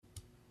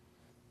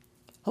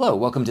Hello,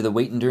 welcome to the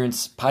Weight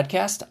Endurance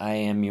Podcast. I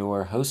am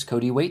your host,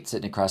 Cody Waite,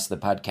 sitting across the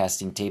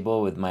podcasting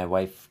table with my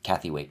wife,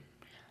 Kathy Waite.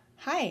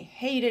 Hi.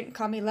 Hey, you didn't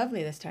call me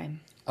lovely this time.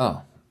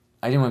 Oh,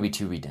 I didn't want to be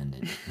too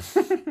redundant.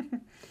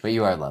 But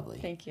you are lovely.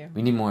 Thank you.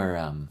 We need more...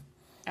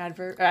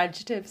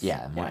 adjectives?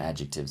 Yeah, more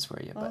adjectives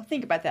for you. Well,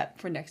 think about that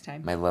for next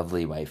time. My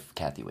lovely wife,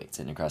 Kathy Waite,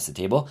 sitting across the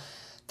table.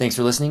 Thanks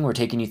for listening. We're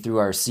taking you through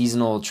our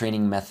seasonal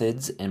training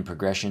methods and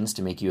progressions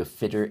to make you a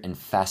fitter and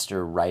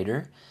faster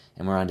rider.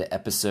 And we're on to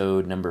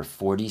episode number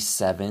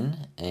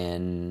 47.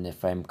 And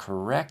if I'm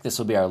correct, this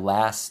will be our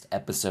last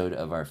episode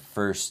of our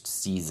first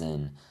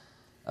season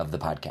of the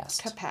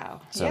podcast.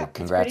 Kapow. So yep,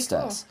 congrats to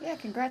cool. us. Yeah,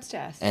 congrats to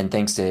us. And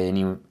thanks to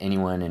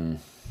anyone and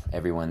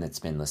everyone that's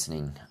been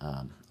listening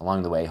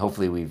along the way.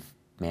 Hopefully we've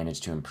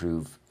managed to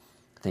improve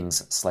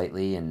things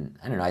slightly. And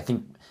I don't know, I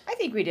think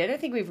we did. I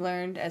think we've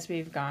learned as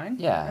we've gone.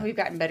 Yeah. And we've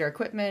gotten better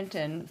equipment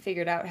and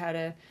figured out how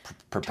to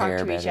prepare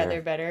talk to each better.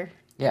 other better.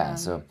 Yeah,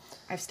 so...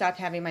 I've stopped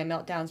having my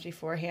meltdowns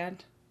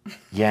beforehand.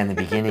 Yeah, in the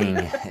beginning,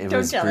 it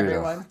was tell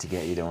brutal everyone. to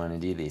get you to want to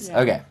do these. Yeah.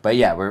 Okay, but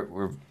yeah,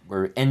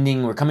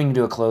 we're coming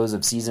to a close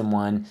of season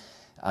 1.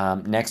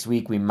 Next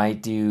week we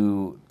might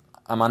do...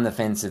 I'm on the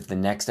fence if the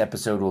next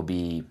episode will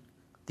be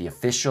the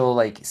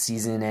official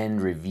season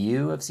end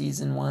review of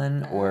season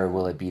 1, or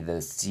will it be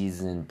the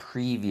season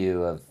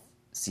preview of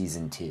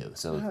season 2?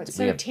 So it's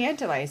we so have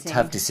tantalizing.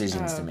 tough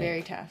decisions to make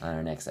very tough. on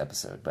our next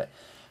episode. But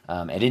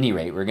at any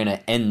rate, we're going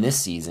to end this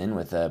season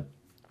with a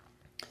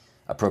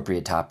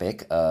appropriate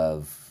topic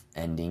of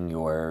ending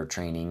your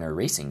training or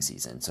racing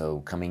season. So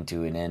coming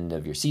to an end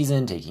of your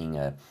season, taking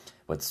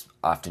what's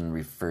often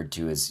referred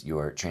to as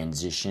your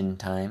transition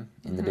time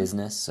in the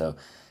business. So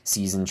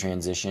season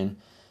transition,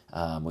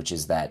 which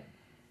is that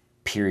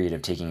period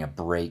of taking a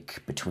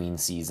break between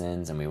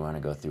seasons, and we want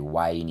to go through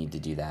why you need to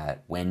do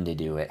that, when to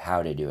do it,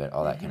 how to do it,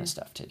 all that kind of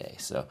stuff today.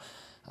 So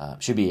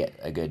should be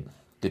a good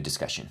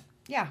discussion.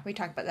 Yeah, we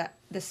talked about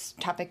this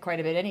topic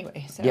quite a bit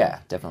anyway. So. Yeah,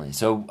 definitely.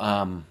 So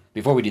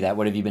before we do that,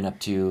 what have you been up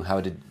to?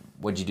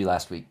 What did you do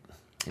last week?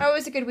 Oh, it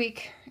was a good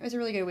week. It was a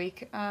really good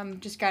week.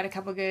 Just got a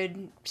couple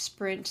good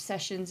sprint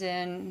sessions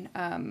in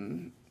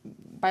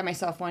by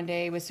myself one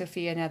day, with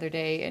Sophia another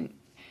day. And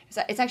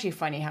it's actually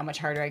funny how much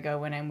harder I go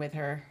when I'm with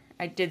her.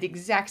 I did the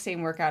exact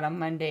same workout on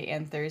Monday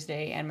and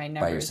Thursday, and my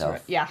numbers By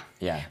yourself?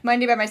 Yeah.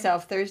 Monday by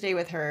myself, Thursday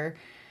with her.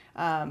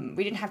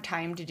 We didn't have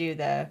time to do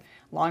the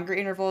longer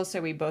intervals, so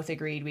we both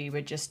agreed we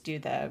would just do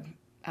the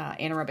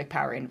anaerobic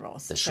power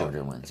intervals. The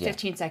shorter ones,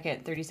 15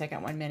 second, 30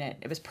 second, 1 minute.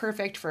 It was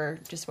perfect for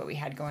just what we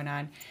had going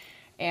on.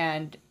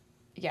 And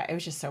yeah, it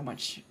was just so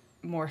much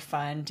more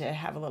fun to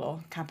have a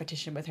little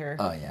competition with her.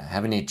 Oh yeah,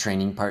 having a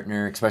training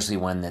partner, especially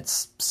one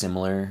that's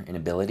similar in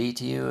ability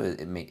to you,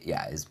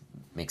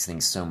 makes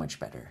things so much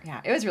better.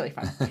 Yeah, it was really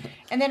fun.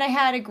 And then I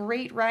had a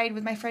great ride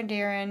with my friend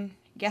Darren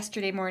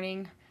yesterday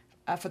morning.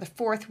 For the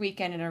 4th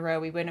weekend in a row,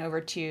 we went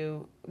over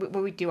to what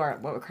we're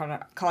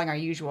calling our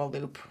usual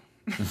loop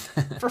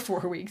for 4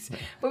 weeks.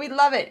 But we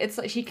love it. It's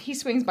like he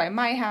swings by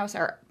my house,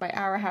 by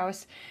our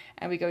house,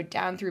 and we go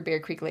down through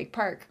Bear Creek Lake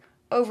Park,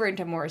 over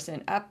into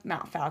Morrison, up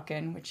Mount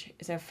Falcon, which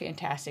is a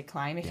fantastic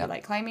climb if you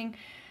like climbing,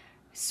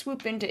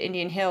 swoop into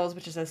Indian Hills,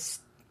 which is a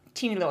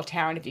teeny little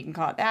town, if you can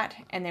call it that,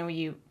 and then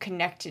you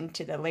connect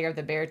into the Lair of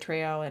the Bear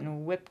Trail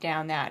and whip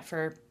down that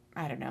for,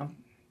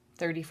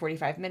 30,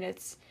 45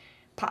 minutes,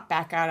 pop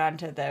back out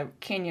onto the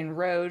Canyon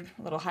Road,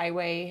 little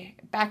highway,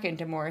 back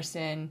into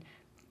Morrison,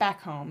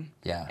 back home.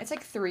 Yeah. It's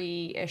like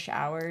 3-ish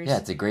hours. Yeah,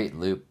 it's a great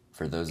loop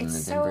for those in the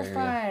Denver area. It's so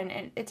fun,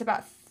 and it's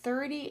about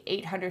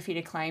 3,800 feet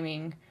of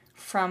climbing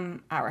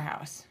from our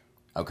house.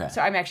 Okay. So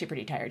I'm actually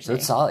pretty tired today. So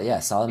it's solid, amount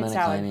of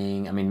solid.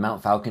 climbing. I mean,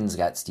 Mount Falcon's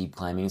got steep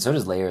climbing. So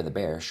does Lair of the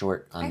Bear,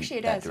 short on Actually,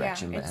 it that does,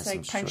 direction. yeah. But It's has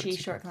like some punchy,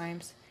 steep short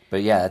climbs.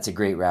 But yeah, that's a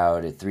great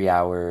route. At 3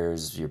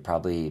 hours, you're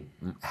probably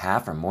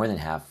half or more than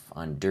half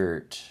on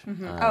dirt.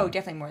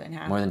 Definitely more than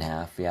half. More than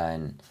half, yeah.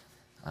 And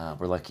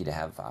we're lucky to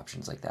have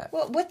options like that.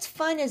 Well, what's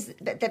fun is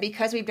that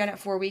because we've done it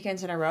 4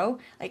 weekends in a row,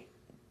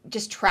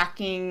 just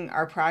tracking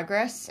our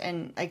progress.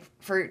 And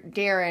for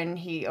Darren,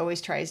 he always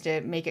tries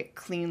to make it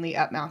cleanly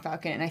up Mount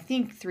Falcon. And I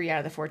think 3 out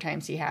of the 4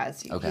 times he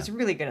has. Okay. He's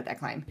really good at that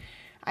climb.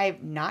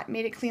 I've not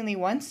made it cleanly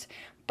once,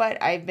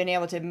 but I've been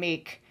able to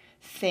make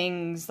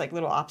things like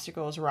little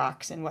obstacles,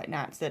 rocks, and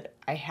whatnots that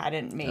I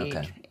hadn't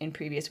made in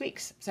previous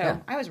weeks.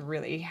 So I was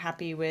really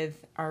happy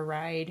with our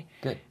ride.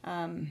 Good.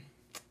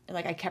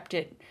 I kept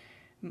it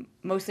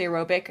mostly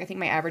aerobic. I think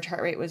my average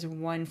heart rate was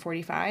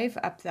 145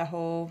 up the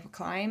whole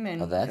climb,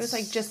 and it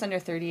was just under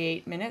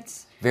 38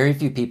 minutes. Very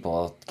few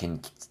people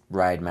can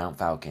ride Mount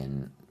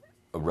Falcon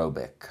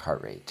aerobic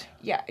heart rate.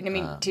 Yeah, and I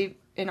mean,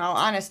 in all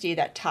honesty,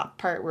 that top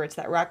part where it's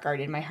that rock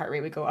garden, my heart rate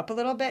would go up a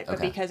little bit,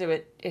 but because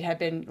it had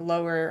been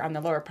lower on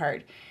the lower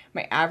part,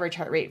 my average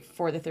heart rate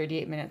for the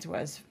 38 minutes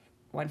was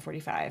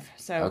 145.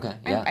 So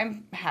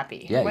I'm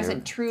happy. Yeah, it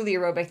wasn't truly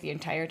aerobic the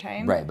entire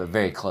time. Right, but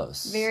very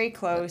close. Very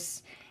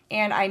close.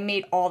 And I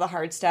made all the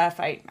hard stuff.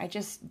 I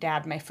just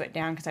dabbed my foot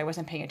down because I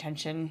wasn't paying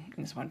attention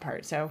in this one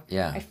part. So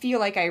I feel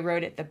like I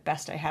rode it the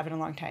best I have in a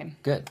long time.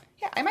 Good.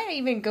 Yeah, I might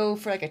even go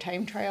for a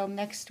time trial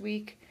next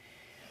week.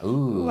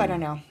 Ooh. I don't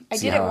know. I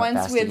See did it how once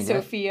fast you with can do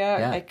it? Sophia.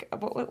 Yeah. Like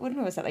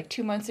when was that? Like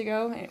 2 months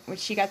ago, when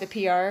she got the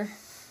PR.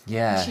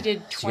 Yeah. She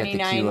did She got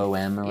 29. the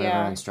QOM or whatever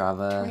yeah, on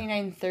Strava.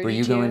 29:32. Were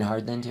you going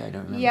hard then too? I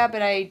don't remember. Yeah,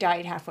 but I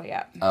died halfway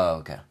up. Oh,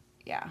 okay.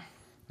 Yeah.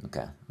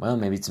 Okay. Well,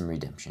 maybe it's some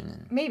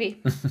redemption. Maybe.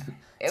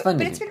 It's fun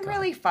to But it's been go.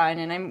 really fun,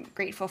 and I'm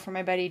grateful for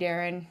my buddy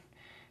Darren.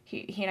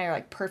 He and I are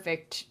like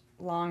perfect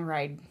long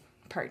ride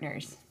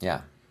partners.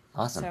 Yeah.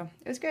 Awesome. So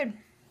it was good.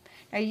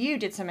 Now you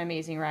did some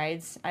amazing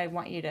rides. I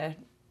want you to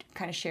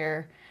kind of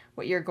share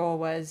what your goal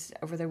was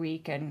over the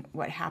week and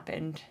what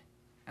happened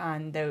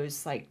on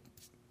those like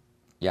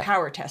Yeah.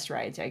 power test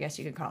rides, I guess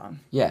you could call them.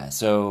 Yeah,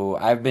 so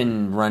I've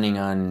been running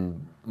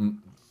on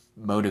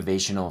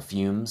motivational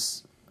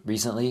fumes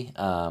recently.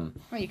 Well,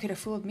 you could have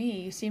fooled me.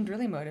 You seemed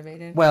really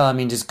motivated. Well, I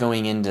mean, just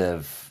going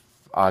into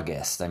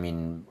August, I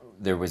mean,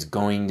 there was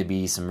going to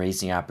be some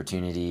racing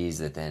opportunities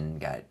that then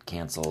got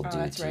canceled due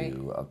that's to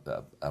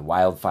right. a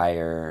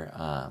wildfire,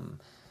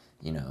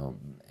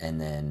 and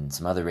then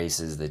some other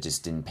races that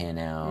just didn't pan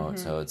out.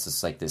 So it's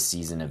just like this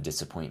season of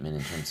disappointment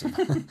in terms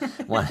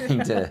of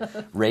wanting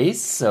to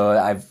race. So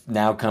I've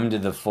now come to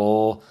the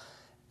full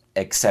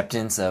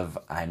acceptance of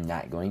I'm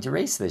not going to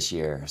race this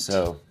year.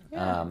 So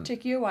Yeah,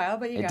 took you a while,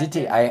 but you it got did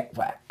take.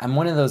 there. I'm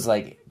one of those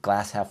like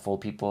glass half full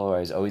people where I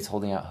was always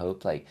holding out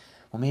hope. Like,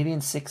 well, maybe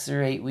in 6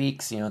 or 8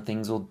 weeks,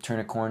 things will turn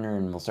a corner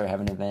and we'll start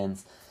having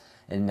events.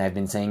 And I've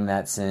been saying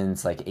that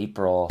since like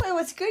April. Well,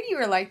 it's good you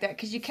were like that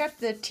because you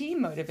kept the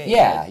team motivated.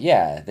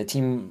 Yeah, the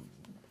team.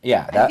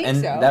 Yeah, think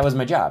so. that was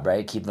my job,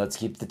 right? Let's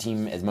keep the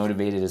team as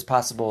motivated as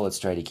possible. Let's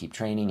try to keep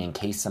training in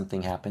case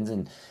something happens.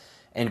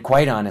 And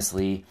quite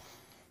honestly,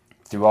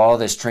 through all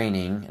this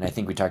training, and I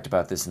think we talked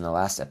about this in the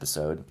last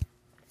episode,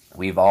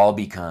 we've all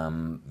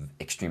become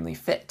extremely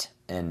fit,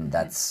 and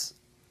that's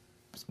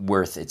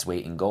worth its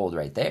weight in gold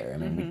right there. I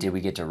mean, did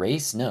we get to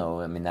race? No.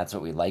 I mean, that's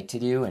what we like to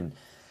do, and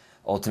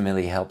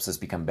ultimately helps us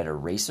become better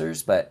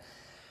racers. But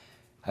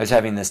I was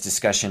having this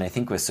discussion, I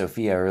think, with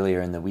Sophia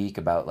earlier in the week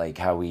about like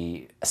how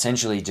we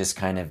essentially just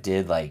kind of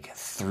did like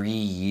 3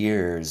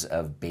 years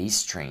of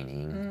base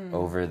training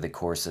over the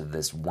course of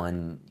this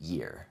 1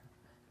 year.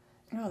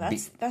 Oh,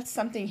 that's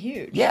something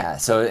huge. Yeah.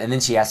 So, and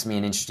then she asked me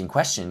an interesting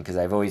question because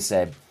I've always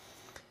said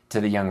to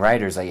the young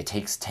riders, like, it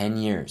takes 10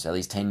 years, at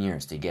least 10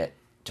 years to get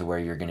to where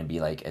you're going to be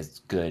like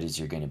as good as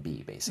you're going to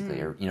be, basically,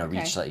 or,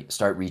 okay.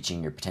 start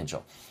reaching your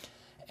potential.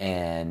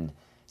 And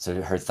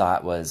so her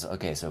thought was,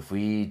 okay, so if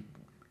we,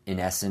 in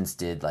essence,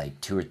 did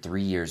like 2 or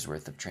 3 years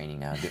worth of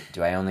training now,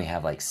 do I only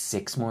have like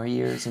 6 more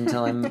years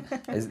until I'm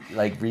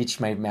reach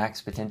my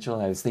max potential?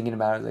 And I was thinking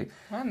about it, like,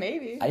 Well,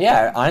 maybe.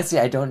 yeah, honestly,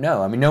 I don't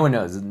know. I mean, no one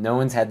knows. No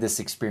one's had this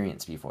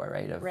experience before,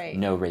 right? Of Right.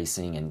 no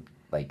racing and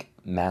like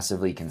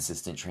massively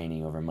consistent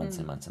training over months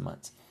and months and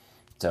months.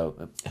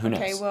 So who knows?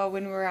 Okay, well,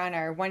 when we're on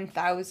our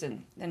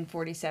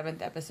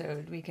 1047th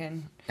episode, we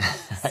can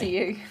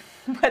see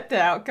what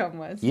the outcome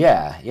was.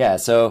 Yeah.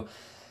 So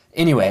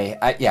anyway,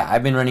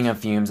 I've been running on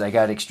fumes. I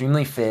got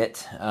extremely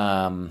fit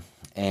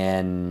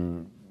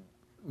and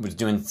was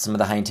doing some of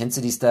the high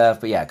intensity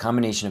stuff. But yeah, a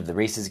combination of the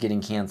races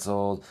getting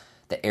canceled,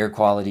 the air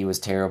quality was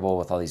terrible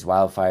with all these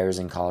wildfires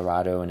in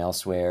Colorado and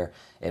elsewhere.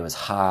 It was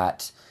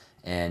hot,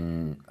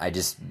 and I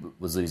just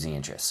was losing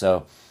interest.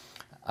 So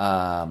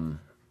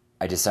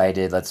I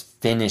decided, let's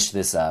finish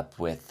this up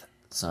with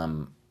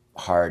some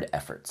hard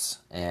efforts.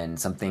 And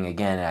something,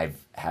 again, I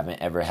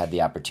haven't ever had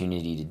the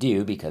opportunity to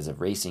do because of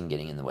racing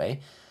getting in the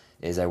way,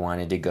 is I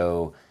wanted to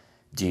go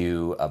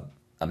do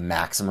a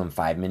maximum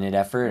 5-minute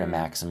effort, a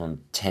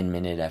maximum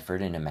 10-minute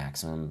effort, and a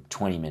maximum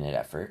 20-minute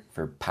effort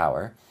for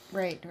power.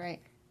 Right.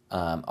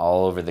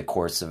 All over the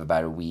course of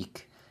about a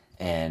week,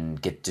 and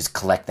just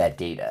collect that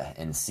data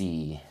and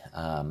see,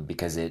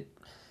 because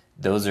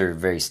those are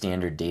very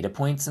standard data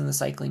points in the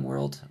cycling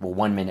world. Well,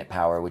 1 minute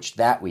power, which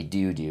that we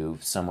do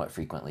somewhat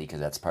frequently because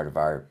that's part of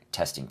our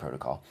testing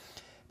protocol.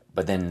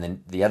 But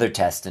then the other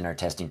test in our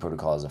testing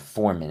protocol is a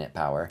 4-minute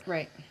power,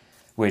 Right.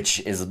 which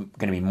is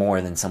going to be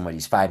more than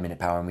somebody's 5-minute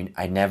power. I mean,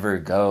 I never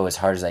go as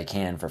hard as I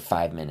can for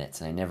 5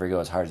 minutes, and I never go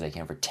as hard as I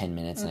can for 10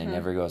 minutes, and I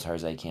never go as hard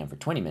as I can for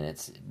 20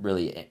 minutes,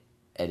 really,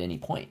 at any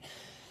point.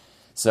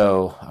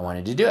 So I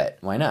wanted to do it.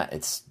 Why not?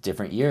 It's a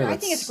different year. I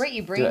think it's great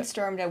you do it.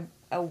 brainstormed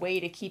a way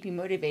to keep you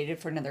motivated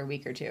for another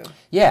week or two.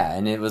 Yeah,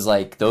 and it was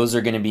like, those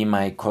are going to be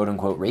my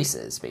quote-unquote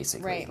races,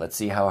 basically. Right. Let's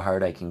see how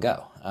hard I can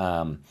go.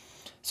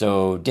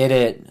 So did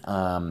it,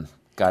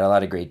 got a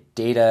lot of great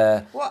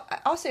data. Well,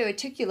 also, it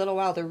took you a little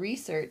while to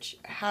research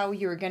how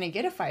you were going to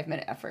get a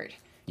 5-minute effort.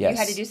 Yes. You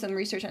had to do some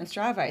research on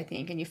Strava, I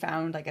think, and you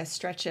found like a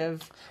stretch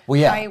of Well,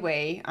 yeah.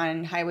 highway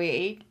on Highway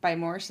 8 by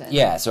Morrison.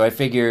 Yeah, so I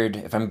figured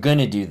if I'm going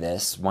to do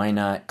this, why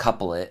not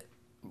couple it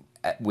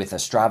with a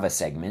Strava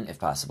segment, if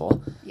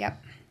possible,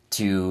 Yep.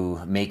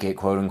 to make it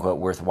quote-unquote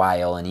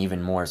worthwhile and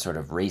even more sort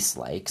of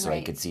race-like, so I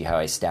Right. could see how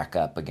I stack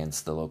up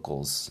against the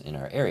locals in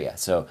our area.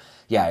 So,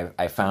 yeah,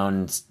 I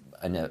found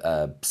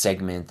a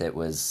segment that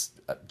was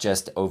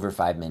just over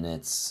 5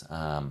 minutes,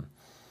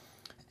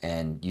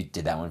 and you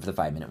did that one for the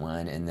 5-minute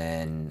one, and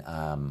then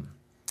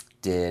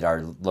did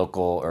our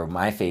local, or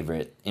my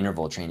favorite,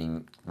 interval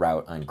training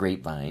route on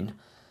Grapevine,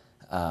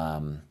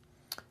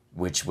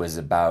 which was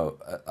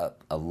about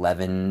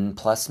 11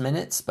 plus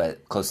minutes,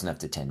 but close enough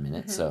to 10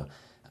 minutes. So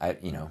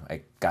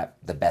I got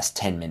the best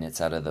 10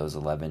 minutes out of those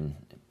 11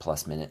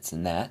 plus minutes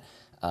in that.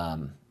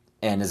 And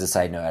as a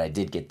side note, I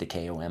did get the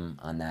KOM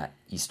on that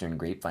Eastern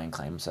Grapevine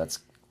climb, so that's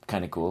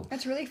kind of cool.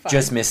 That's really fun.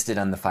 Just missed it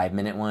on the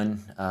 5-minute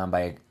one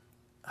by,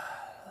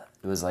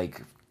 it was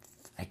like,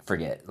 I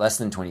forget, less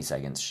than 20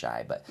 seconds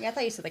shy. But yeah, I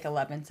thought you said like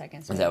 11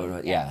 seconds. Is that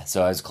what? Yeah,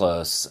 so I was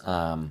close.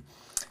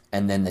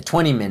 And then the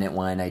 20-minute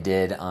one I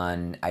did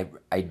on, I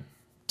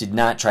did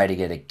not try to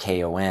get a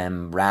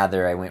KOM.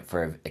 Rather, I went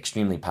for an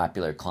extremely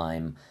popular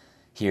climb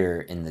here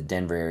in the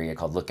Denver area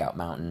called Lookout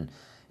Mountain.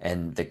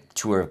 And the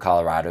Tour of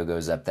Colorado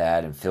goes up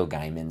that, and Phil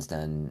Guyman's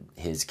done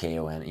his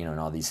KOM, and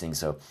all these things.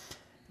 So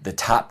the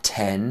top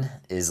 10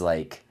 is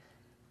like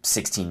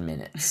 16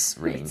 minutes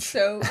range. It's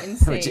so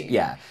insane.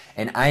 Yeah.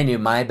 And I knew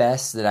my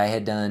best that I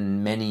had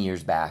done many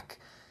years back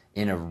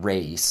in a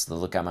race, the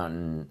Lookout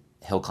Mountain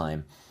hill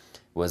climb,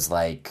 was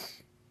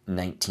like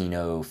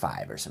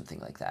 1905 or something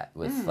like that,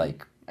 with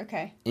like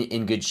okay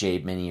in good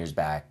shape many years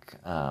back.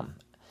 I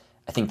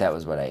think that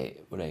was what I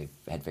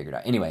had figured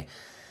out. Anyway,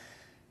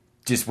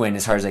 just went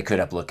as hard as I could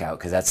up Lookout,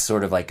 because that's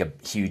sort of like a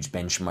huge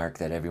benchmark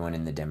that everyone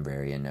in the Denver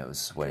area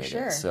knows what it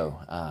is. So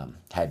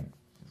had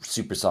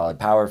super solid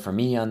power for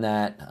me on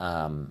that.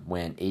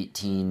 Went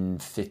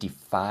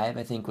 18:55,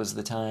 I think was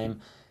the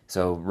time.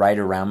 So right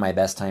around my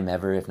best time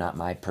ever, if not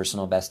my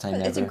personal best time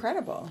ever. It's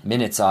incredible.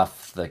 Minutes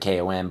off the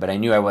KOM, but I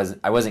knew I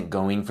wasn't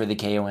going for the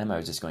KOM. I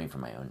was just going for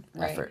my own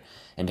effort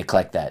and to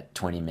collect that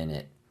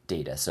 20-minute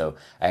data. So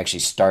I actually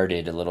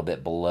started a little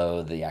bit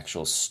below the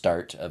actual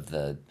start of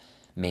the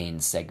main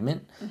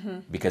segment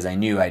because I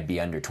knew I'd be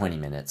under 20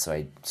 minutes. So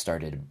I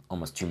started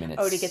almost 2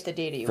 minutes. To get the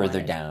data you further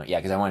wanted. down. Yeah,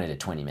 because I wanted a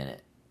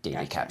 20-minute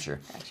data capture.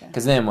 Gotcha.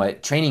 Because then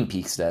what Training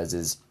Peaks does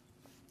is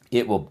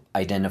it will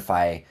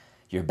identify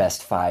your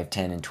best 5,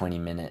 10, and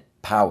 20-minute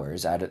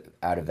powers out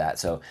of that.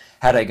 So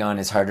had I gone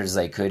as hard as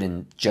I could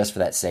and just for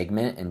that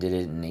segment and did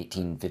it in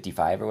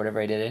 18:55 or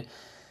whatever I did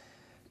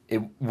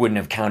it wouldn't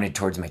have counted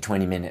towards my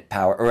 20-minute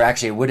power. Or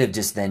actually, it would have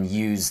just then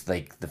used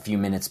like the few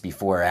minutes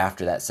before or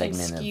after that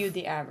segment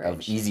the average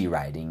of easy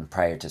riding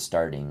prior to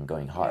starting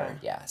going hard.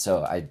 Yeah.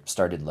 So I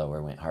started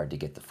lower, went hard to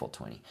get the full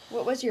 20.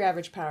 What was your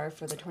average power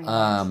for the 20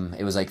 minutes?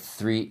 It was like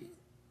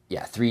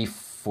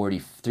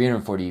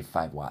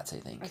 345 watts, I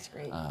think. That's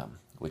great.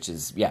 Which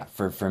is,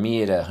 for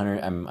me at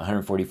 100, I'm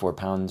 144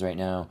 pounds right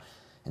now,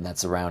 and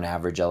that's around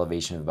average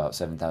elevation of about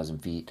 7,000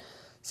 feet.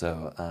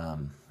 So,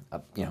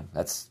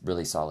 that's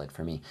really solid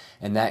for me.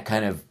 And that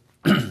kind of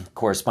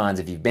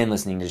corresponds, if you've been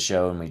listening to the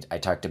show, and I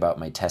talked about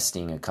my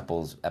testing a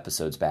couple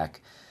episodes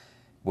back,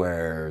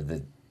 where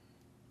the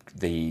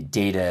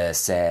data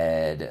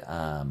said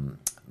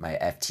my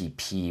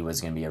FTP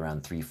was going to be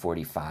around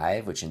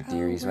 345, which in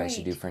theory is what I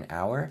should do for an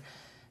hour.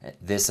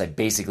 This, I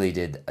basically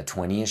did a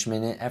 20-ish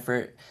minute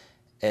effort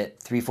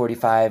at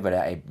 345, but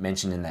I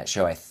mentioned in that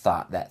show I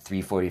thought that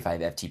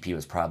 345 FTP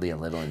was probably a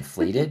little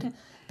inflated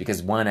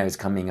because one, I was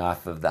coming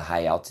off of the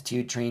high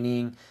altitude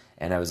training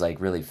and I was like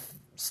really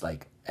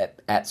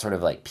at sort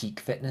of like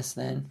peak fitness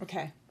then.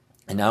 Okay.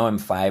 And now I'm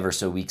 5 or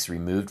so weeks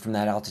removed from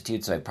that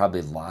altitude, so I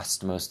probably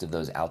lost most of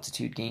those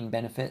altitude gain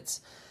benefits.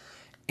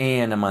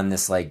 And I'm on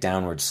this like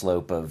downward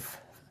slope of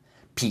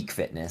peak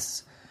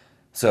fitness.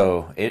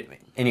 So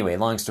anyway,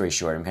 long story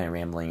short, I'm kind of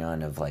rambling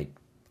on of like,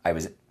 I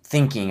was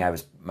thinking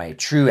my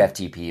true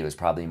FTP was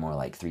probably more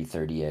like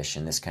 330-ish,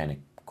 and this kind of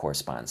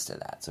corresponds to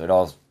that. So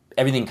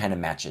everything kind of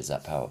matches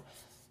up how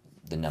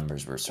the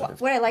numbers were sort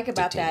of what I like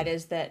about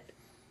dictated. that is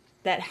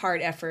that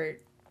hard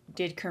effort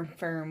did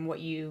confirm what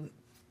you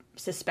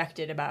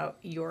suspected about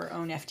your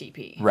own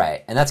FTP.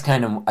 Right. And that's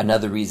kind of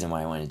another reason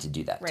why I wanted to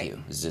do that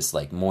too. It's just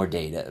like more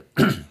data,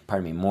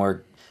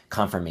 more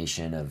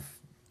confirmation of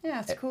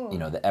that's cool.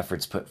 The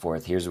efforts put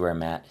forth. Here's where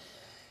I'm at.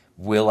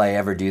 Will I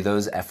ever do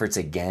those efforts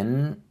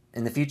again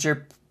in the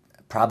future?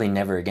 Probably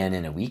never again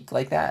in a week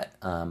like that.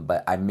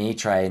 But I may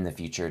try in the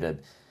future to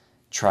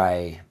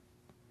try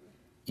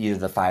either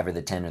the 5 or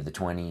the 10 or the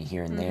 20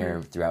 here and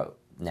there throughout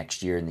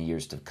next year and the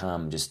years to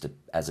come, just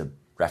as a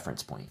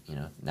reference point.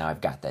 Now I've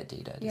got that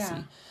data to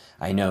see.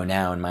 I know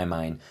now in my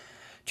mind,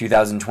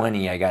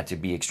 2020, I got to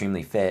be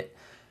extremely fit.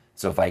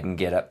 So if I can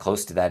get up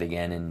close to that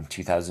again in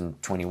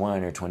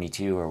 2021 or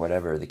 22 or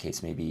whatever the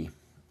case may be,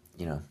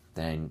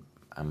 then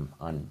I'm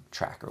on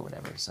track or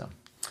whatever. So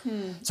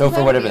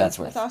for whatever that's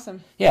worth. That's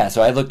awesome. Yeah,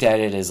 so I looked at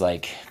it as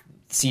like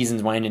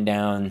season's winding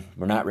down.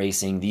 We're not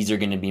racing. These are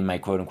going to be my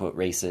quote unquote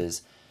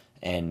races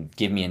and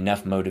give me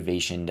enough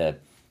motivation to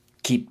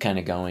keep kind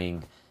of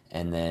going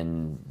and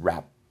then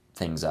wrap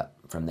things up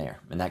from there.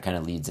 And that kind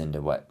of leads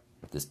into what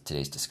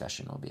today's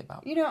discussion will be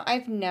about.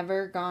 I've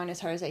never gone as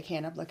hard as I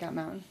can up Lookout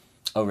Mountain.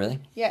 Oh, really?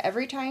 Yeah,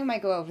 every time I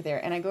go over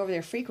there, and I go over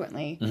there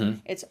frequently,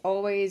 it's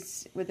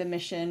always with a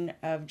mission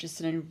of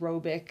just an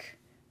aerobic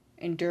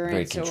endurance.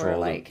 Very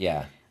controlled,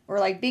 or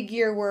like big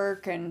gear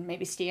work and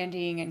maybe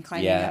standing and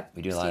climbing up. Yeah,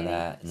 we do a lot of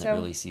that in the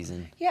early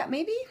season. Yeah,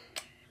 maybe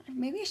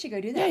I should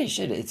go do that. Yeah, you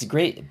should. It's a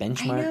great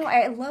benchmark. I know.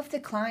 I love the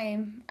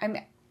climb.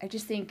 I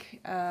just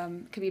think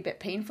it could be a bit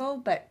painful,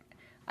 but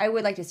I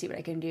would like to see what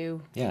I can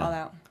do all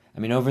out. I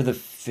mean, over the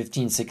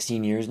 15,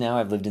 16 years now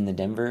I've lived in the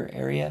Denver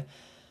area.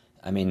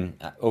 I mean,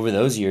 over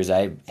those years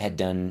I had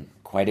done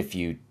quite a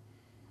few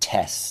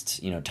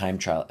test, time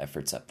trial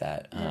efforts up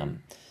that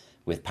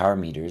with power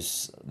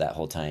meters that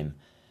whole time,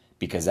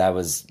 because that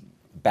was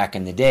back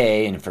in the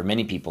day, and for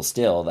many people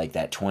still, like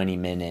that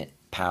 20-minute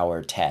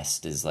power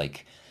test is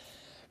like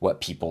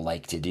what people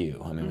like to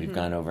do. I mean, we've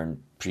gone over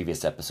in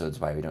previous episodes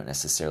why we don't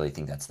necessarily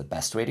think that's the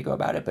best way to go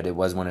about it, but it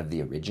was one of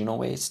the original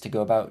ways to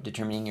go about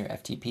determining your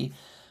FTP.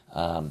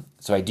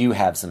 So I do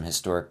have some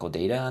historical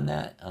data on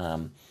that,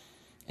 and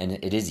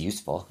it is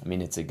useful. I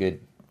mean, it's a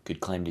good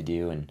climb to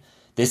do, and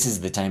this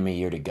is the time of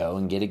year to go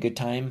and get a good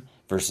time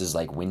versus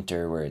like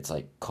winter where it's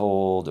like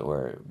cold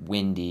or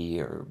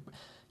windy or,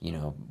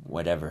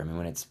 whatever. I mean,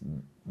 when it's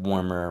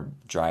warmer,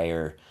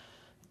 drier,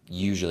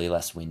 usually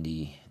less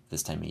windy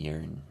this time of year,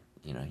 and,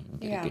 you can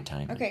get a good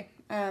time. Okay.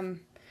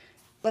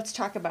 Let's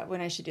talk about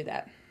when I should do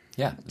that.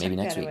 Yeah, maybe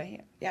next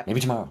week. Yeah. Maybe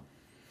tomorrow.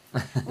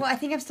 Well, I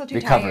think I'm still too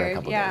Recover tired. a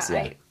couple days,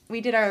 yeah.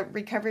 We did our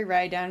recovery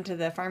ride down to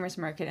the farmer's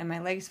market, and my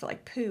legs felt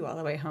like poo all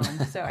the way home.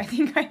 So I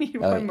think I need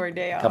one more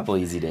day off. A couple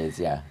easy days,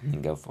 yeah. You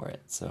can go for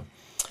it. So,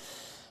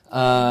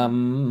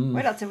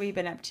 what else have we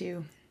been up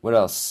to? What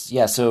else?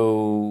 Yeah,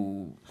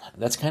 so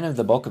that's kind of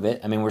the bulk of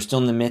it. I mean, we're still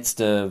in the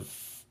midst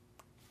of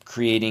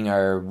creating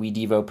our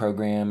WeDevo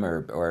program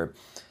or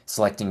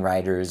selecting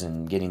riders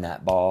and getting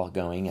that ball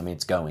going. I mean,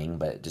 it's going,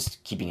 but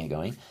just keeping it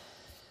going.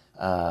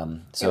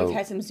 So we've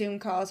had some Zoom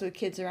calls with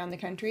kids around the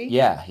country.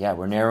 Yeah.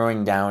 We're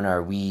narrowing down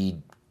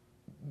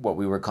what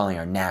we were calling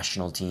our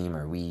national team,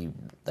 or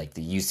like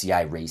the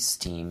UCI race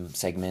team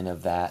segment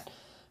of that.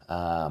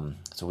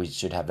 So we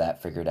should have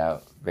that figured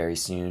out very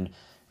soon.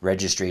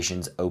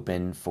 Registration's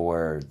open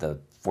for the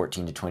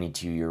 14 to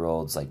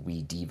 22-year-olds like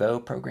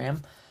WeDevo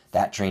program.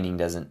 That training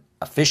doesn't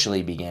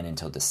officially begin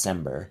until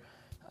December.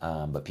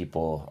 But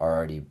people are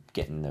already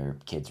getting their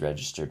kids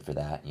registered for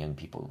that, young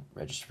people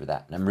registered for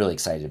that. And I'm really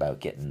excited about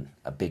getting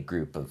a big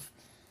group of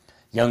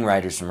young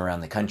riders from around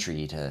the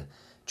country to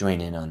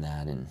join in on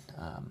that and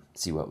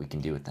see what we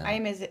can do with them. I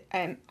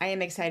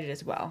am excited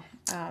as well.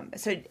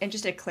 And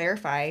just to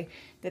clarify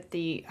that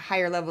the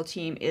higher level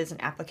team is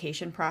an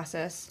application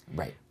process.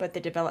 Right. But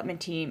the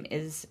development team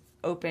is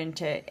open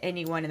to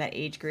anyone in that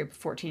age group,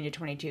 14 to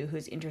 22,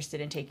 who's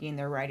interested in taking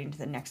their riding to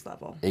the next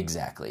level.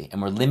 Exactly.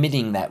 And we're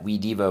limiting that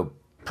WeDevo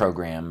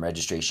program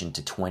registration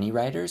to 20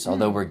 riders,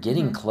 although we're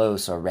getting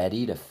close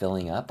already to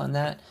filling up on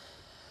that.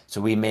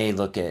 So we may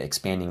look at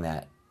expanding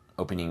that,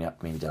 opening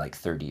up maybe to like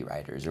 30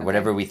 riders or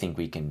whatever we think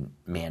we can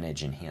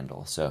manage and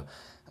handle. So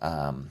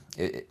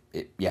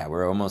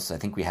we're almost, I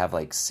think we have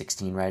like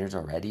 16 riders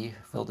already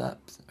filled up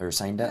or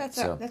signed up.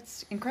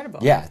 That's incredible.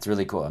 Yeah, it's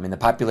really cool. I mean, the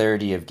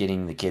popularity of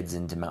getting the kids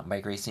into mountain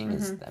bike racing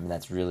is, I mean,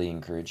 that's really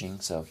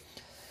encouraging. So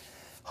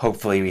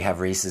hopefully we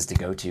have races to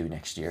go to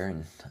next year.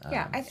 And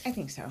I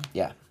think so.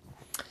 Yeah.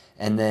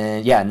 And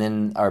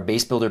then our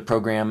base builder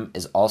program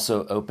is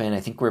also open.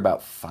 I think we're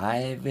about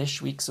 5-ish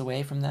weeks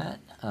away from that.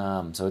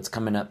 So it's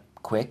coming up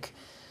quick.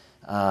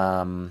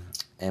 And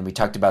we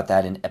talked about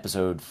that in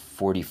episode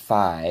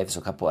 45, so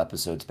a couple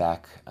episodes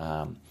back,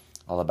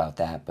 all about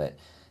that. But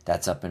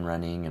that's up and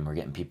running, and we're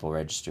getting people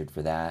registered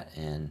for that.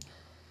 And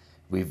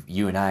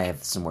you and I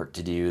have some work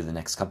to do the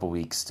next couple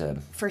weeks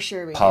to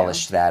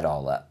polish that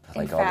all up.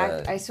 In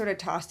fact, I sort of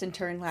tossed and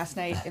turned last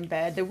night in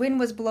bed. The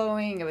wind was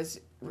blowing. It was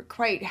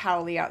quite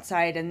howly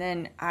outside, and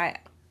then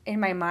in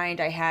my mind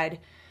I had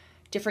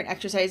different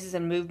exercises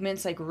and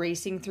movements like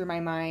racing through my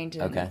mind,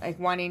 and like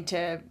wanting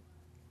to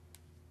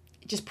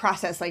just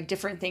process like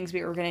different things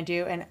we were going to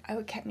do, and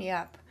it kept me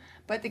up.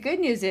 But the good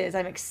news is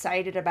I'm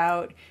excited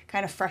about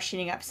kind of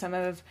freshening up some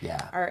of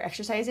our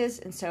exercises,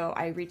 and so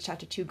I reached out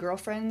to 2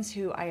 girlfriends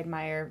whom I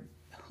admire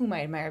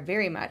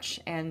very much,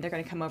 and they're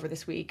going to come over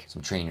this week.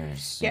 Some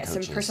trainers,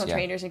 some personal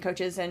trainers and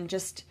coaches, and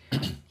just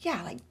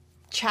like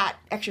chat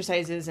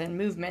exercises and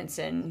movements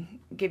and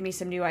give me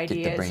some new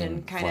ideas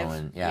and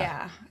kind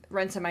flowing.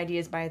 Run some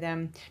ideas by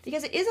them,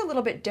 because it is a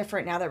little bit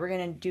different now that we're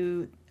going to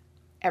do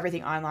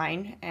everything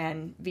online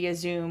and via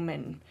Zoom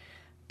and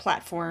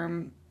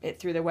platform it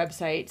through the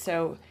website.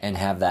 So and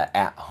have that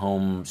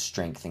at-home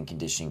strength and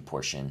conditioning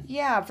portion.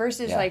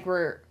 Versus like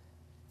we're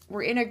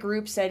in a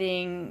group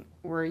setting,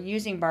 we're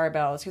using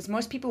barbells, because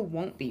most people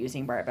won't be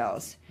using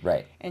barbells.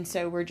 Right. And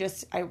so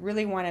I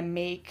really want to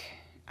make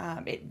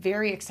it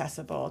very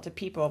accessible to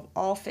people of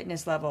all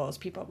fitness levels,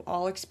 people of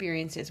all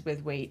experiences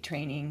with weight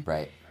training.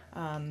 Right.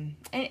 And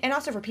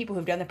also for people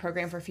who've done the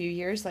program for a few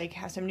years, like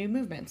have some new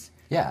movements.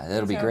 Yeah,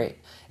 that'll be great.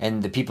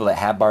 And the people that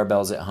have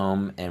barbells at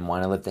home and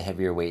want to lift the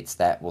heavier weights,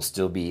 that will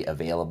still be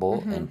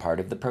available and part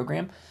of the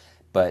program.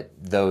 But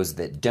those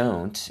that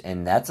don't,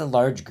 and that's a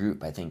large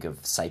group, I think,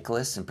 of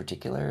cyclists in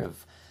particular,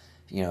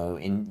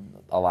 in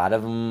a lot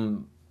of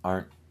them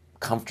aren't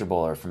comfortable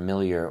or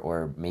familiar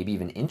or maybe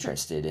even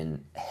interested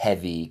in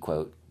heavy,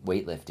 quote,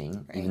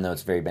 weightlifting, even though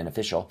it's very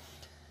beneficial.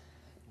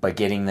 But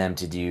getting them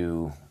to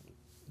do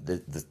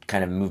the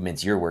kind of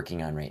movements you're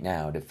working on right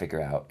now to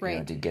figure out,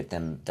 Right. to get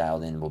them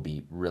dialed in will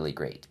be really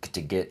great.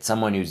 To get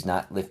someone who's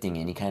not lifting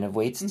any kind of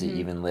weights to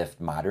even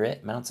lift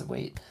moderate amounts of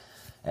weight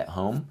at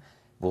home,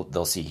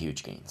 they'll see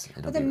huge gains.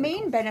 Well, the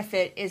main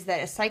benefit is that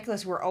as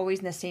cyclists, we're always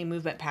in the same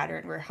movement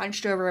pattern. We're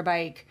hunched over a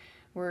bike.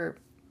 We're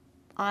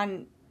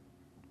on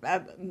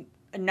a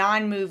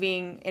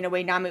non-moving, in a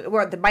way, non-moving.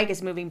 Well, the bike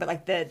is moving, but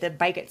like the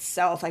bike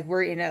itself, like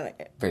we're in a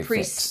Very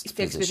fixed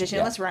position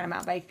yeah. unless we're on a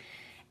mountain bike.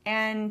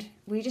 And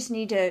we just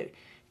need to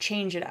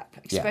change it up,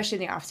 especially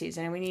in the off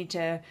season. And we need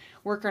to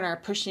work on our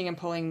pushing and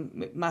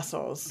pulling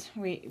muscles.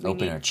 We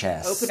open need our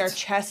chest. Open our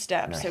chest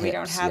up so we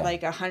don't hips, have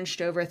like a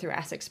hunched over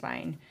thoracic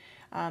spine.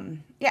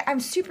 I'm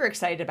super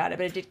excited about it,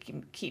 but it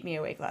did keep me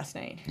awake last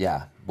night.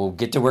 Yeah, we'll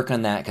get to work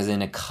on that because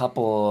in a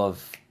couple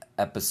of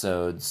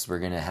episodes, we're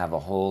going to have a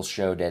whole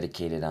show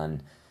dedicated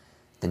on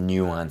the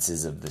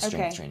nuances of the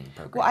strength training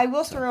program. Well, I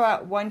will throw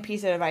out one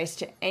piece of advice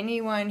to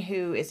anyone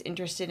who is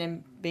interested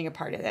in being a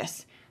part of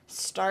this.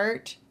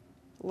 Start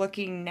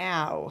looking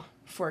now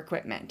for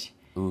equipment.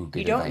 Ooh, good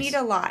You don't advice. need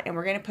a lot, and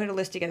we're going to put a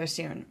list together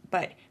soon,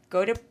 but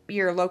go to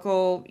your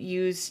local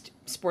used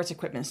sports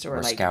equipment store.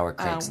 Or like, scour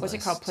Craigslist. What's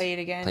it called? Play It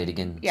Again? Play It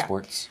Again Yeah.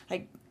 Sports.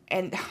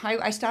 And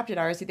I stopped at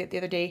ours the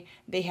other day.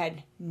 They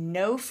had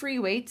no free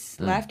weights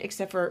left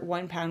except for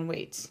 1 pound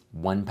weights.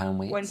 1 pound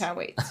weights? 1 pound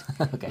weights.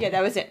 Okay. Yeah,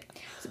 that was it.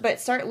 But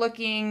start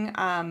looking,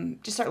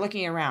 just start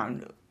looking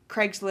around.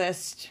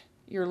 Craigslist,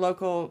 your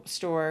local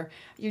store.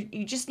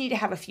 You just need to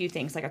have a few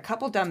things, like a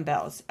couple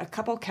dumbbells, a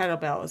couple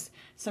kettlebells,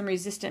 some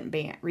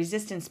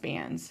resistance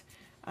bands.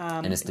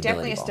 And a stability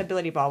Definitely a ball.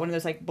 stability ball, one of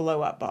those like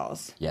blow up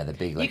balls. Yeah, the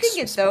big You like can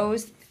get Swiss ball.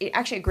 those.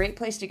 Actually, a great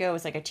place to go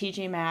is like a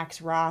TJ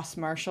Maxx, Ross,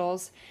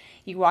 Marshalls.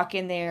 You walk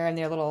in there in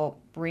their little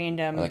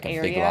random Or like a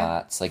area. Big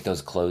Lots, like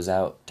those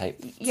closeout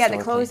type. Yeah, the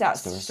store closeout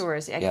stores.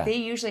 stores. Like, Yeah. they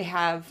usually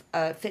have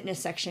a fitness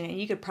section, and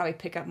you could probably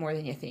pick up more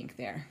than you think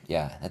there.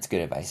 Yeah, that's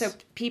good advice. So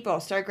people,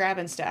 start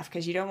grabbing stuff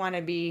because you don't want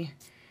to be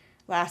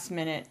last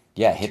minute.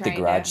 Yeah, hit the trying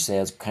garage to-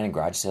 sales, kind of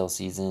garage sale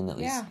season, at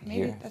least Yeah, maybe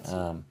here.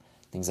 that's-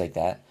 Things like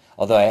that.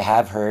 Although I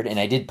have heard, and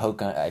I did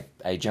poke on,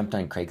 I jumped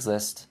on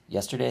Craigslist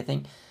yesterday, I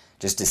think,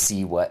 just to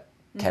see what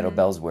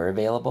kettlebells were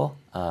available.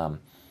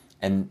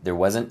 And there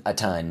wasn't a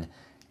ton,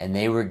 and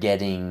they were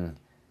getting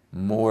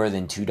more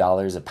than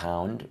 $2 a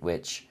pound,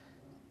 which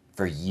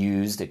for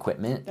used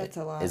equipment That's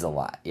a lot. is a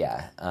lot.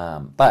 Yeah.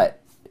 But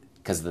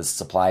because the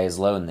supply is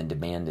low and the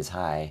demand is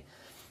high,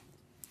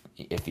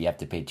 if you have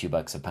to pay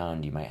 $2 a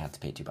pound, you might have to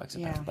pay $2 a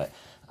Yeah. pound.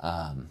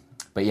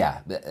 But yeah,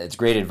 it's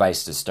great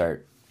advice to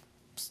start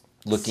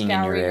looking in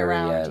your Scouring area,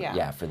 around,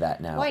 yeah. for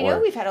that now. Well, I or know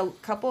we've had a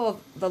couple of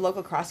the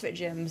local CrossFit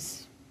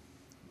gyms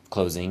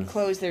closing.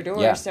 close their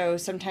doors, Yeah. so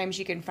sometimes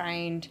you can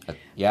find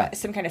Yeah.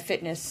 some kind of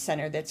fitness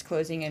center that's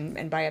closing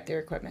and buy up their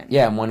equipment.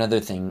 Yeah, and one other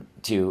thing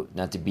too,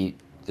 not to beat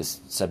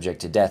this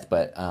subject to death,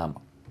 but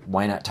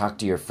why not talk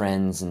to your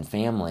friends and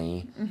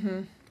family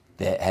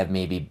that have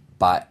maybe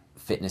bought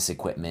fitness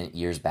equipment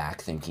years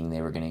back thinking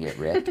they were going to get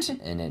ripped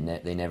and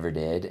they never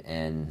did,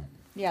 and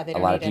Yeah, they a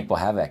don't lot of need it. people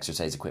have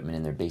exercise equipment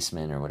in their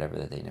basement or whatever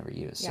that they never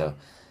use. Yeah.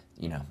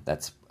 So,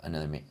 that's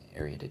another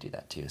area to do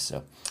that too.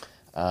 So,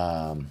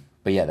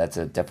 but yeah, that's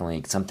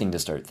definitely something to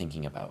start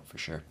thinking about for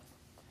sure.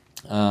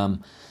 All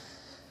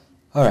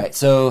right,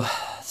 so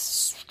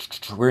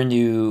we're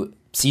into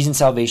season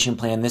salvation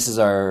plan.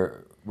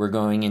 We're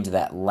going into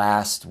that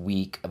last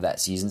week of that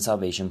season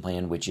salvation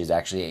plan, which is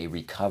actually a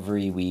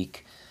recovery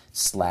week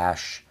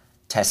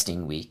 /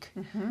 testing week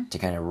to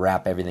kind of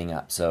wrap everything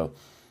up. So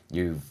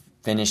you've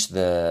finished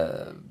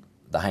the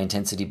high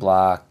intensity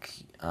block.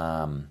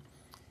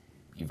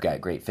 You've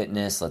got great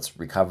fitness. Let's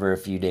recover a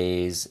few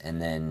days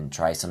and then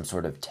try some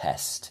sort of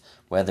test,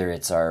 whether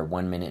it's our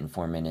 1 minute and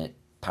 4 minute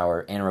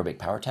anaerobic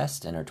power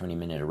test and our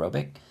 20-minute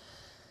aerobic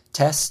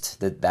test.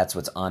 That's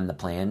what's on the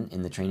plan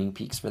in the Training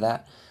Peaks for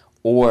that.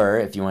 Or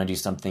if you want to do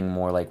something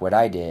more like what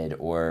I did,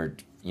 or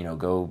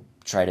go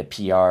try to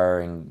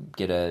PR and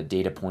get a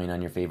data point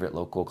on your favorite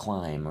local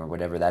climb or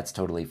whatever, that's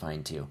totally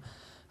fine too.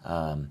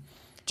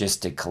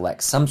 Just to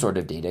collect some sort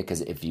of data, because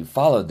if you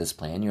followed this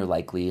plan, you're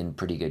likely in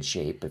pretty good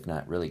shape, if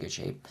not really good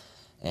shape,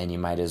 and you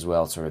might as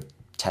well sort of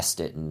test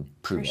it and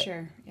prove For it.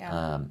 sure,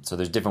 yeah. So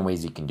there's different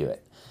ways you can do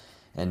it,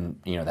 and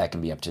that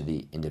can be up to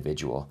the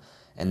individual.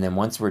 And then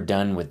once we're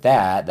done with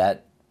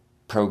that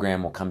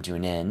program will come to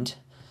an end,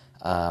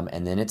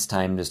 and then it's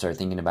time to start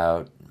thinking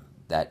about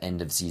that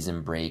end of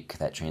season break,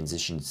 that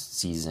transition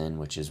season,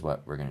 which is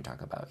what we're going to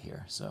talk about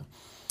here. So,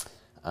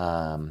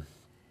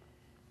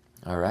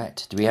 all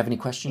right. Do we have any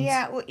questions?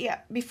 Yeah, well, yeah.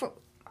 Before,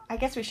 I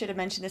guess we should have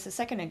mentioned this a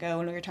second ago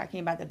when we were talking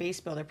about the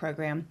Base Builder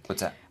program.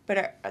 What's that?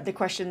 But the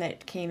question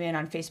that came in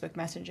on Facebook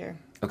Messenger.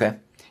 Okay.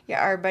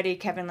 Yeah, our buddy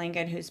Kevin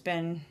Langan, who's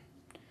been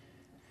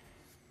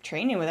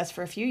training with us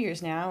for a few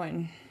years now,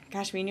 and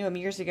gosh, we knew him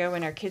years ago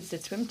when our kids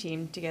did swim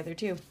team together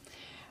too.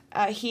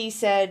 He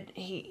said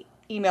he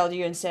emailed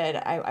you and said,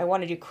 I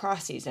want to do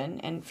cross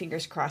season, and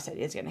fingers crossed that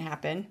is going to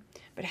happen.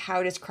 But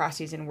how does cross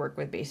season work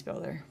with Base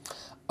Builder?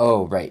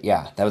 Oh, right.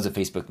 Yeah. That was a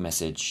Facebook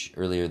message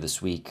earlier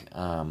this week.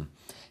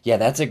 Yeah,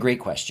 that's a great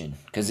question,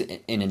 because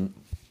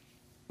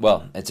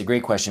Well, it's a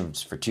great question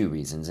for two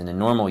reasons. In a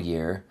normal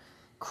year,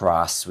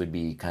 cross would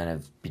be kind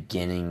of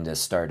beginning to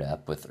start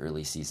up with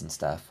early season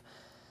stuff.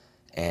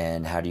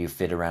 And how do you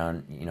fit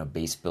around,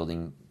 base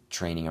building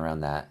training around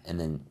that? And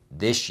then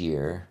this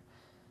year,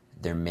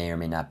 there may or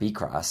may not be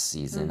cross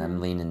season. Mm-hmm. I'm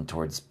leaning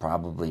towards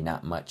probably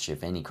not much,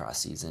 if any, cross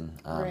season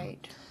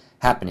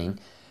happening.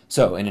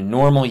 So in a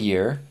normal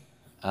year,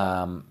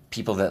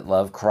 people that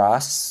love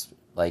cross,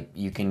 like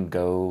you can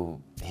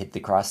go hit the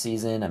cross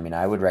season. I mean,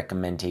 I would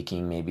recommend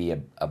taking maybe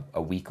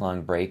a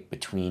week-long break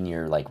between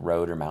your like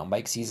road or mountain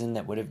bike season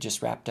that would have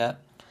just wrapped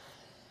up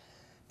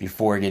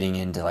before getting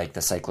into like the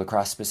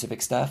cyclocross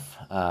specific stuff,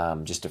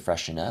 just to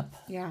freshen up.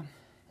 Yeah.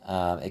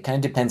 It kind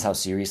of depends how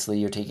seriously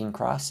you're taking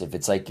cross. If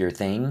it's like your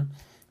thing,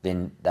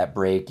 then that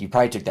break, you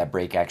probably took that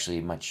break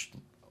actually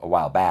a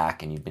while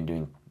back, and you've been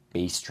doing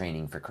base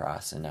training for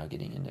cross and now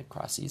getting into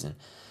cross season.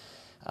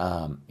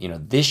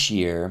 This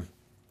year,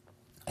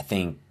 I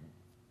think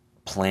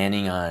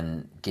planning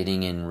on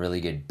getting in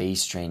really good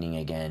base training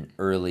again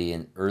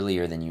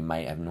earlier than you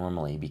might have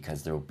normally,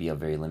 because there will be a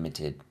very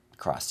limited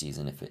cross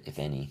season, if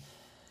any,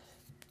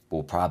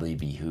 will probably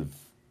behoove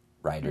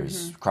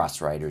riders, cross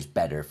riders,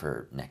 better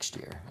for next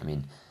year. I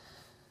mean,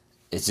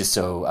 it's just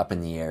so up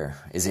in the air.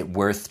 Is it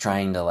worth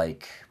trying to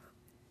like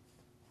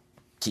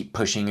keep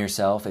pushing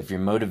yourself? If your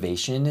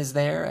motivation is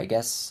there, I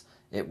guess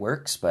it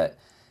works. But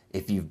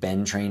if you've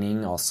been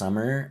training all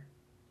summer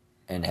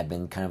and have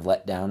been kind of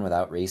let down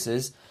without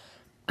races,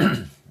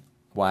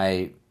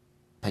 why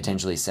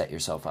potentially set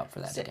yourself up for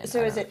that again?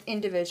 So is it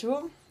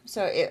individual?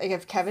 So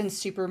if Kevin's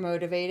super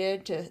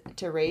motivated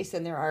to race,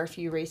 and there are a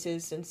few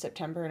races in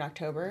September and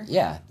October.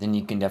 Yeah, then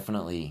you can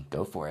definitely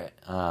go for it.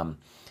 And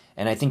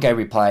I think I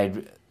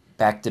replied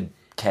back to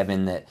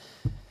Kevin that,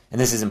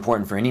 and this is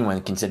important for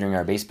anyone considering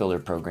our base builder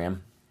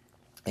program,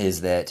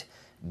 is that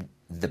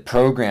the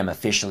program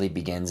officially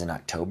begins in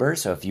October.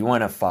 So if you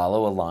want to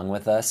follow along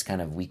with us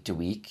kind of week to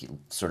week,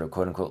 sort of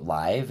quote unquote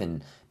live,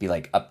 and be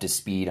like up to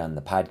speed on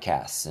the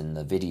podcasts and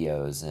the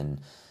videos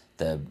and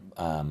the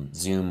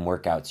Zoom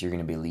workouts you're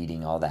going to be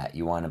leading, all that,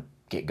 you want to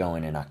get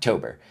going in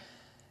October.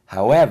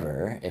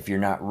 However, if you're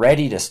not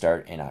ready to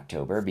start in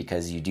October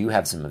because you do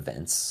have some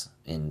events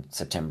in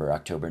September,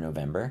 October,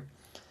 November,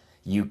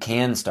 you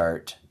can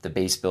start the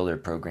base builder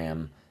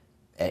program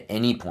at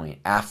any point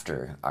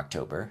after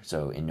October,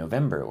 so in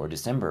November or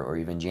December or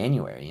even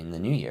January in the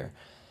new year.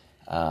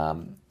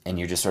 And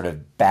you're just sort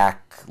of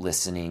back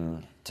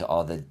listening to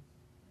all the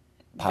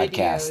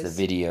podcasts,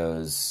 the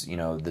videos,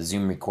 the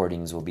Zoom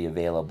recordings will be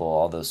available,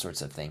 all those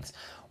sorts of things.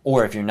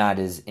 Or if you're not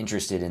as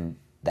interested in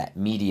that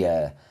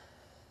media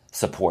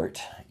support,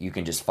 you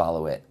can just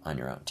follow it on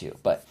your own too.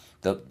 But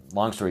the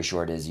long story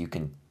short is you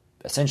can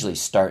essentially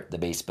start the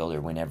base builder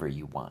whenever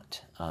you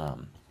want,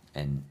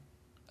 and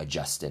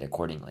adjust it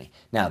accordingly.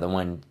 Now, the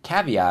one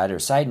caveat or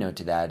side note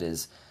to that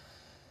is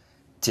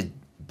to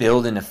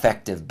build an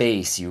effective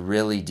base, you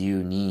really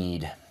do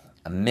need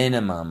a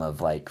minimum of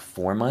like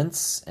 4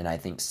 months, and I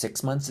think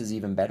 6 months is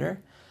even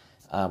better,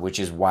 which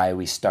is why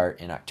we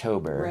start in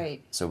October.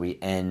 Right. So we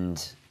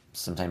end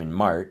sometime in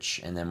March,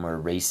 and then we're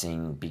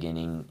racing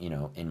beginning,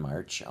 in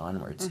March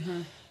onwards.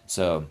 Mm-hmm.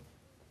 So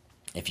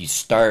if you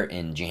start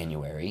in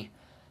January,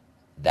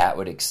 that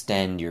would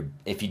extend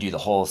if you do the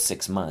whole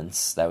 6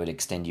 months, that would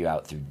extend you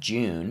out through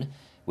June,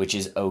 which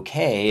is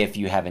okay if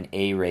you have an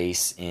A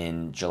race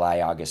in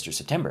July, August, or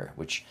September,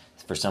 which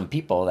for some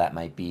people that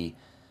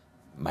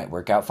might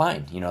work out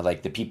fine.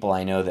 Like the people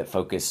I know that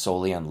focus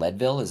solely on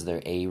Leadville as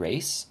their A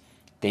race,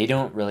 they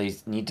don't really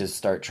need to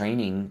start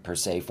training per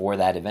se for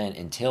that event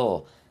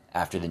until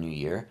after the new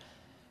year,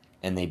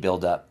 and they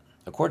build up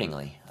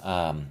accordingly.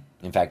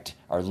 In fact,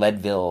 our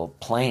Leadville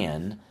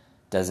plan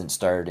doesn't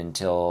start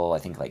until I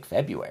think like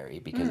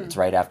February, because it's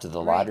right after the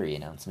lottery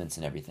announcements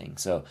and everything.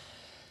 So,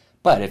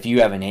 but if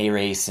you have an A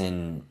race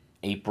in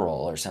April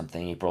or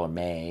something, April or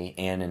May,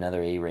 and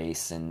another A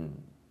race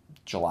in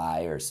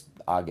July or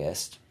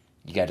August,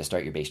 you got to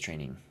start your base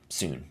training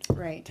soon,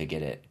 right, to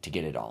get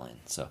it all in.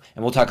 So,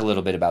 and we'll talk a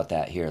little bit about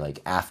that here, like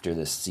after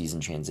this season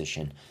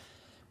transition,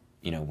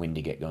 when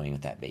to get going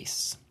with that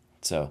base.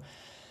 So,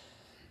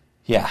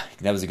 yeah,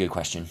 that was a good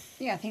question.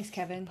 Yeah, thanks,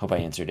 Kevin. Hope I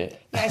answered it.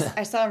 Yeah,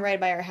 I saw him ride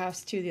by our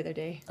house too the other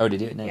day. Oh,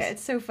 did you? Nice. Yeah,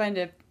 it's so fun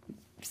to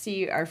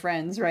see our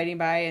friends riding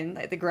by, and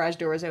like the garage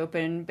door was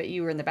open, but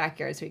you were in the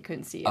backyard, so we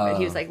couldn't see you. But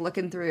he was like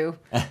looking through.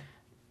 I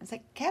was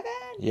like, Kevin.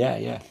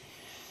 Yeah.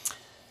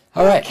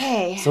 All right.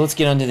 Okay. So let's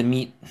get on to the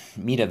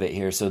meat of it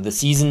here. So the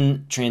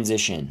season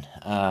transition.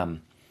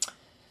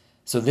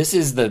 So this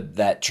is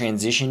that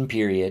transition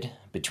period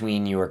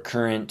between your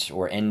current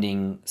or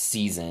ending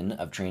season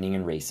of training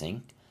and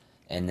racing,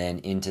 and then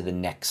into the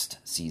next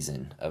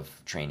season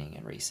of training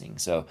and racing.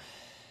 So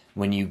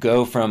when you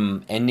go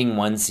from ending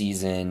one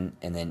season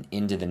and then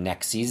into the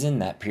next season,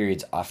 that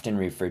period's often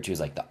referred to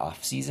as like the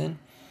off season.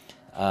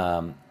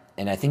 And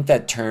I think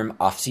that term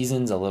off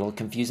season's a little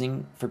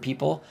confusing for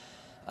people.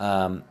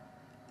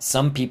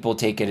 Some people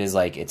take it as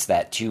like it's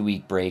that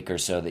 2-week break or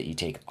so that you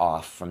take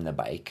off from the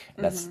bike.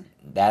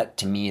 That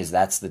to me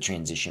that's the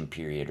transition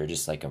period, or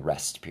just like a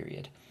rest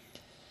period.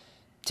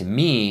 to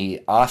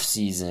me, off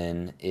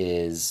season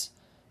is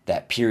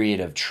that period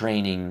of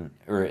training,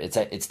 or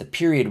it's the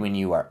period when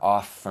you are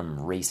off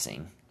from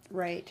racing,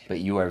 Right. but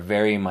you are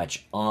very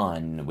much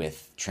on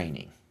with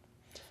training.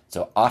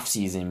 So off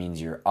season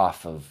means you're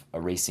off of a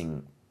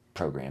racing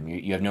program.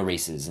 You have no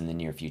races in the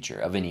near future,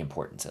 of any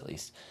importance at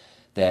least.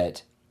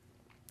 That,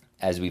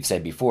 as we've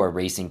said before,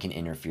 racing can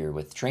interfere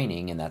with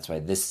training, and that's why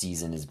this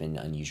season has been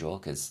unusual,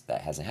 because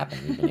that hasn't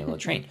happened. We've been able to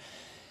train.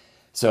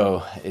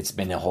 So it's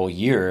been a whole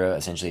year,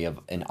 essentially, of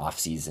an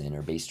off-season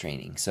or base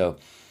training. So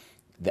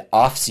the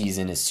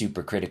off-season is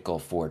super critical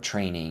for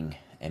training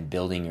and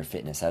building your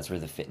fitness. That's where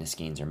the fitness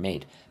gains are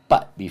made.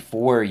 But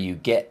before you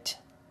get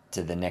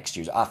to the next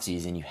year's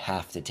off-season, you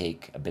have to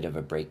take a bit of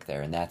a break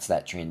there, and that's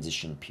that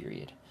transition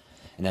period.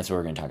 And that's what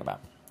we're going to talk about,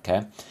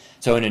 okay?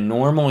 So in a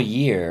normal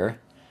year,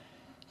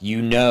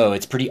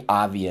 it's pretty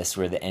obvious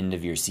where the end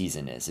of your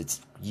season is.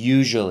 It's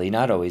usually,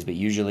 not always, but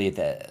usually at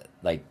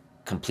the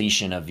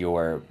completion of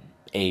your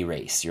A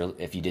race.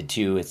 If you did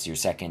 2, it's your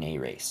second A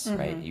race,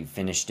 right? You've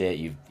finished it.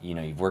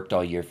 You've worked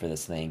all year for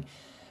this thing.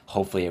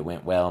 Hopefully it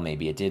went well.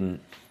 Maybe it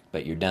didn't,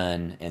 but you're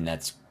done. And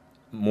that's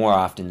more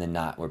often than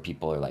not where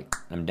people are like,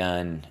 I'm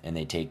done, and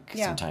they take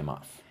some time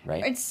off,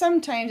 right? And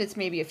sometimes it's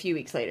maybe a few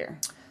weeks later.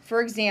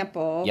 For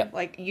example,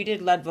 like you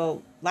did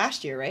Leadville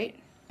last year, right?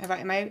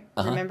 Am I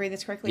remembering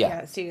this correctly?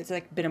 Yeah. See, it's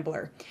like been a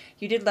blur.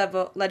 You did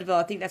Leadville.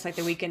 I think that's like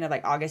the weekend of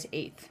like August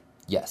 8th.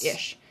 Yes.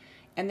 Ish.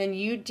 And then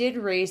you did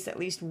race at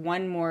least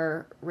one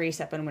more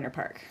race up in Winter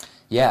Park.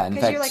 Yeah.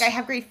 Because you're like, I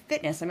have great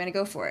fitness. I'm going to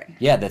go for it.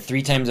 Yeah. The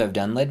 3 times I've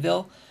done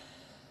Leadville,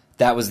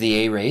 that was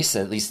the A race,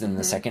 at least in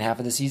the second half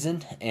of the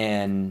season.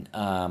 And,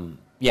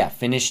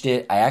 finished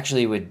it.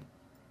 There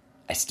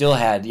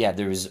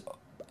was,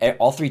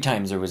 all 3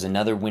 times there was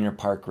another Winter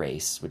Park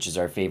race, which is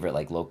our favorite,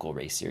 like, local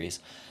race series,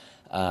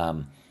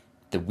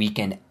 the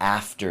weekend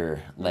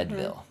after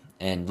Leadville.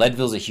 And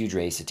Leadville's a huge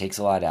race. It takes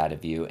a lot out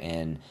of you.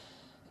 And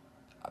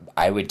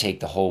I would take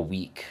the whole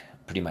week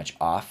pretty much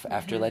off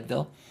after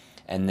Leadville.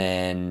 And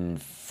then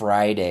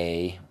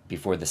Friday,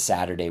 before the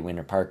Saturday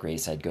Winter Park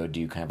race, I'd go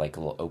do kind of like a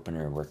little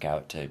opener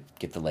workout to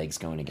get the legs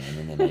going again.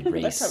 And then I'd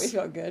race. That's probably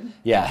felt good.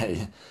 Yeah.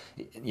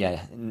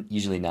 Yeah.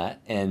 Usually not.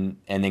 And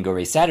then go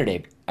race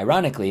Saturday.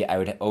 Ironically, I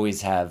would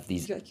always have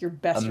these your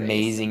best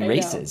amazing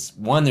races.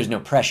 One, there's no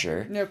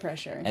pressure. No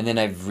pressure. And then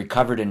I've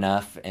recovered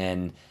enough,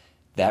 and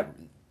that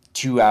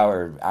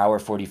 2-hour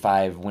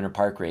 45 Winter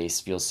Park race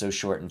feels so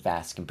short and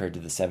fast compared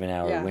to the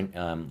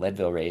 7-hour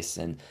Leadville race,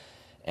 and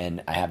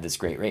I have this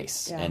great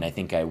race. Yeah. And I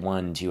think I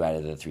won 2 out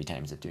of the 3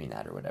 times of doing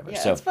that or whatever. Yeah,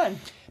 so it's fun.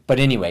 But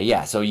anyway,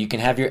 so you can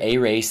have your A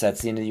race,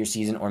 that's the end of your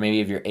season, or maybe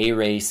you have your A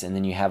race and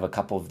then you have a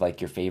couple of like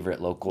your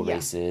favorite local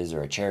races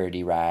or a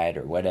charity ride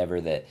or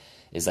whatever that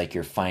is like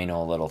your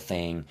final little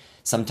thing.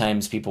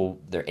 Sometimes people,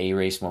 their A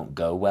race won't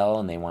go well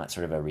and they want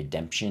sort of a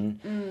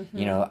redemption.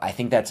 I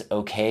think that's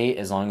okay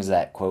as long as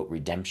that, quote,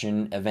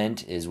 redemption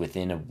event is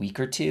within a week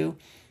or 2.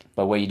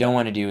 But what you don't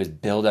want to do is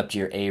build up to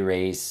your A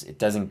race. It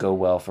doesn't go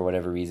well for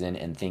whatever reason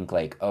and think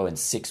like, oh, in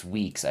 6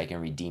 weeks I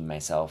can redeem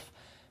myself.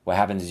 What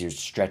happens is you're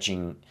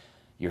stretching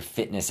your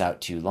fitness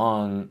out too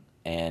long,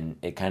 and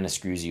it kind of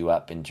screws you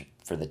up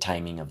for the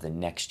timing of the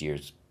next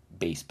year's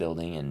base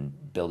building and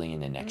building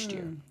into next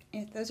year.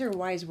 Yeah, those are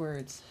wise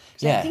words.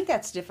 Yeah. I think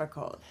that's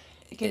difficult.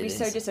 It can be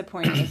so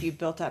disappointing if you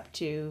built up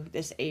to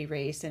this A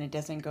race and it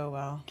doesn't go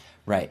well.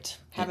 Right.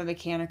 Have a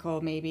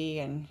mechanical maybe,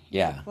 and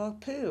well,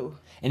 poo.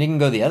 And it can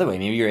go the other way.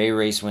 Maybe your A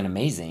race went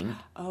amazing,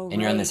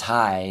 and you're on this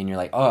high, and you're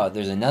like, oh,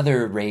 there's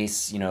another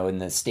race, in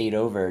the state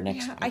over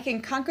next. Yeah, I can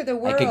conquer the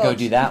world. I could go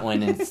do that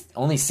one. And it's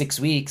only 6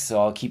 weeks,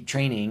 so I'll keep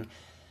training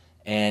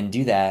and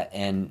do that.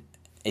 And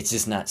it's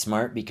just not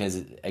smart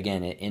because,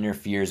 again, it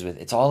interferes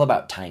with. It's all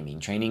about timing.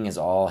 Training is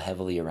all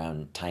heavily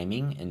around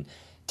timing and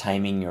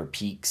timing your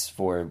peaks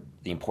for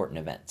the important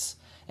events.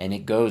 And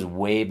it goes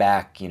way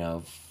back,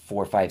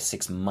 4, 5,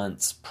 6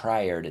 months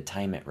prior to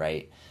time it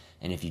right.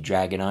 And if you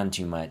drag it on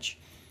too much,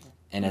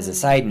 and as a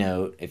side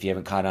note, if you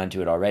haven't caught on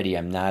to it already,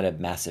 I'm not a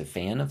massive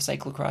fan of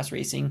cyclocross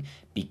racing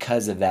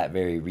because of that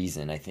very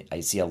reason. I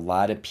see a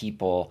lot of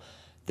people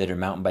that are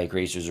mountain bike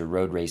racers or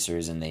road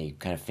racers, and they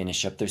kind of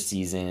finish up their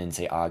season in,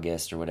 say,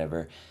 August or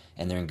whatever,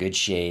 and they're in good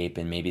shape,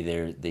 and maybe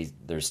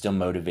they're still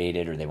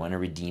motivated, or they want to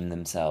redeem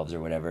themselves or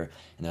whatever,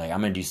 and they're like,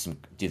 I'm going to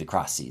do the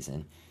cross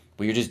season.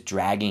 But you're just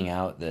dragging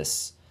out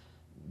this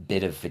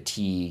bit of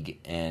fatigue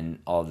and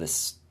all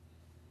this,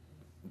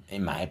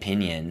 in my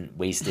opinion,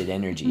 wasted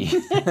energy.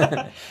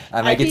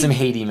 I might get some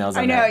hate emails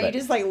on that. I know, you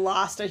just like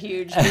lost a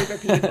huge group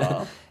of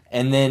people.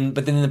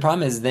 But then the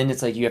problem is then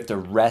it's like you have to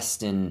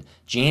rest in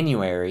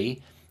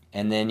January,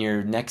 and then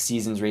your next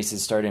season's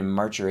races start in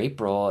March or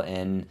April,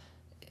 and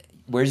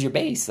where's your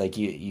base? Like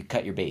you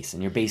cut your base,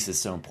 and your base is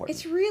so important.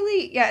 It's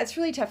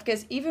really tough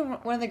because even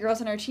one of the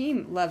girls on our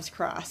team loves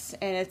cross,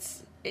 and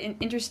it's an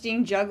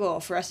interesting juggle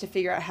for us to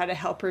figure out how to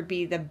help her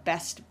be the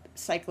best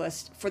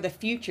cyclist for the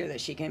future that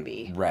she can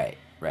be. Right.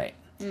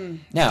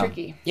 Now,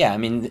 tricky. Yeah, I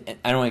mean,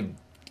 I don't want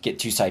to get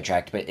too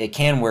sidetracked, but it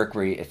can work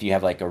where if you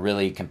have like a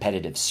really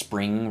competitive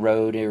spring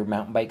road or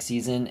mountain bike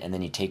season, and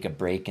then you take a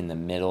break in the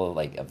middle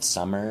of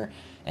summer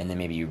and then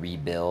maybe you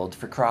rebuild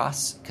for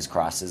cross, because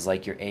cross is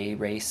like your A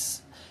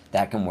race.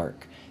 That can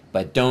work.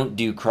 But don't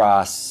do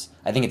cross.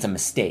 I think it's a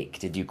mistake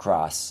to do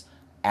cross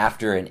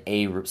after an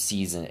A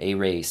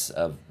race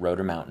of road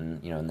or mountain,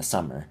 in the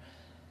summer,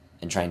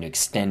 and trying to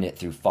extend it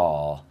through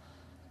fall,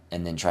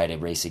 and then try to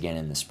race again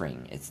in the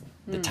spring.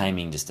 The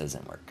timing just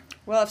doesn't work.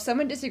 Well, if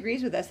someone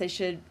disagrees with us, they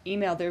should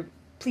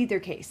plead their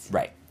case.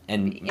 Right.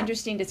 And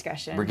interesting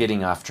discussion. We're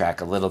getting off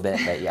track a little bit,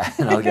 but yeah,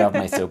 and I'll get off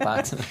my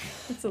soapbox.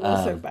 It's a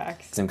little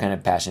soapbox. Because I'm kind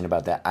of passionate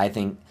about that. I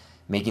think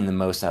making the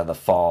most out of the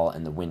fall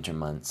and the winter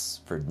months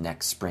for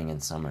next spring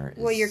and summer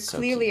is Well, you're so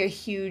clearly key. a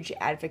huge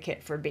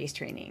advocate for base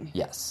training.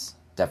 Yes,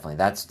 definitely.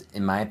 That's,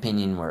 in my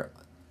opinion, where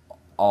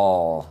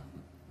all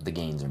the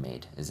gains are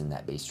made, is in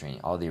that base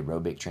training. All the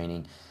aerobic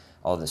training,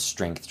 all the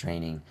strength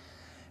training,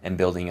 and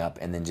building up,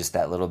 and then just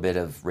that little bit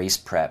of race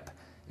prep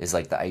is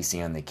like the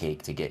icing on the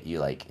cake to get you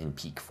like in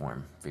peak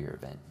form for your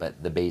event.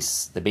 But the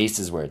base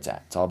is where it's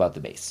at. It's all about the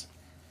base.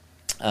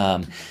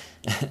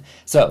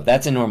 So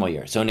that's a normal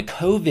year. So in a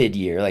COVID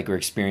year, like we're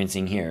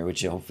experiencing here,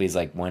 which hopefully is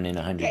like 1 in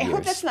 100 years. I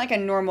hope that's not like a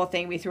normal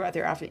thing we throw out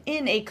there often.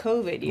 In a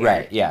COVID year.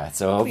 Right, yeah.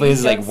 So hopefully Please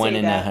it's like don't 1 say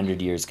in that.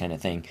 100 years kind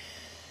of thing.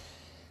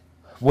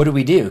 What do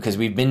we do? Because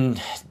we've been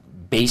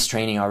base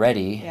training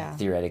already,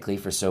 theoretically,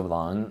 for so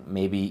long.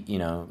 Maybe,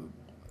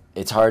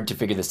 it's hard to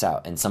figure this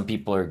out. And some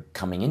people are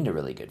coming into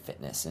really good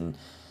fitness. And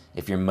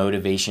if your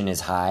motivation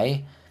is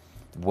high,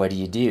 what do?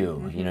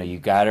 Mm-hmm. You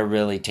got to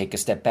really take a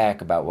step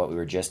back about what we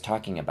were just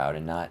talking about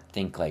and not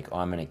think like, oh,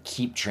 I'm going to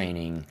keep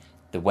training.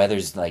 The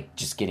weather's like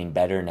just getting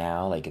better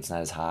now. Like it's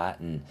not as hot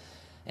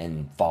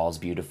and fall's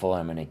beautiful.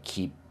 I'm going to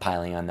keep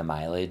piling on the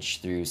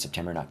mileage through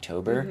September and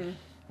October. Mm-hmm.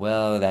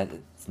 Well,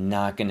 that's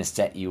not going to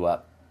set you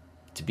up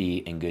to be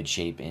in good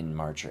shape in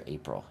March or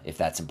April, if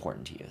that's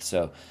important to you.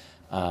 So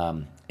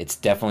it's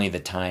definitely the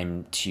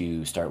time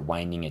to start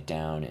winding it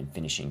down and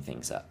finishing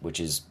things up, which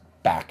is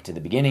back to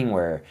the beginning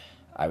where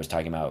I was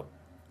talking about,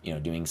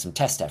 doing some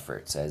test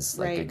efforts as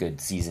like a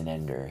good season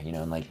ender,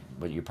 and like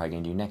what you're probably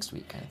going to do next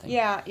week kind of thing.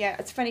 Yeah.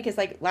 It's funny because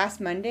like last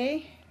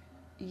Monday,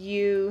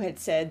 you had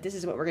said, this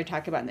is what we're going to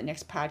talk about in the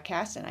next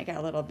podcast. And I got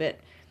a little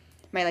bit,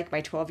 my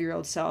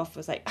 12-year-old self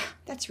was like,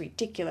 that's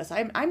ridiculous.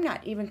 I'm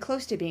not even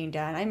close to being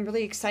done. I'm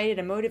really excited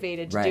and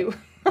motivated to do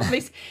all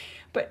these.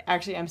 But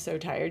actually, I'm so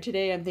tired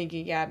today. I'm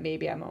thinking,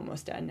 maybe I'm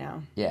almost done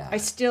now. Yeah. I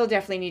still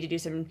definitely need to do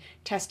some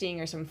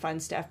testing or some fun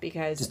stuff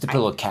because... Just to put a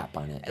little cap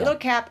on it. A little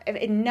cap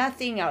and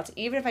nothing else.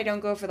 Even if I don't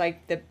go for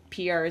like the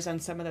PRs on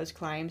some of those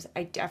climbs,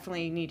 I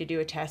definitely need to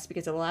do a test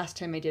because the last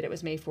time I did it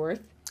was May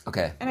 4th.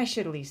 Okay. And I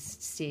should at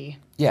least see.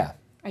 Yeah.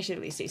 I should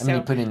at least see. I mean,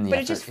 you put in the but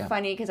it's effort, just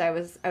funny because I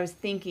was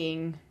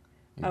thinking...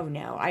 Oh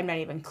no, I'm not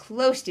even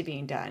close to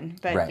being done.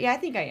 But I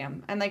think I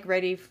am. I'm like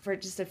ready for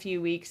just a few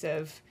weeks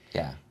of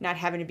not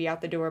having to be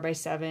out the door by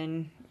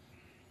 7.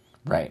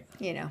 Right.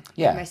 Get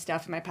my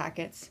stuff in my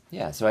pockets.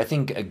 Yeah, so I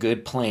think a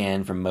good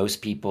plan for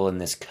most people in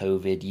this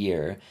COVID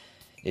year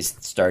is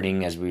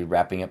starting as we're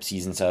wrapping up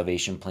season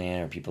salvation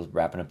plan or people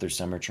wrapping up their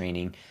summer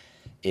training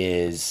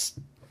is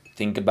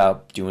think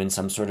about doing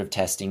some sort of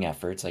testing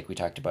efforts like we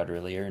talked about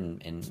earlier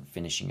and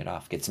finishing it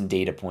off. Get some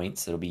data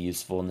points that'll be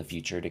useful in the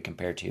future to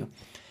compare to.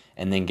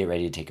 And then get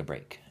ready to take a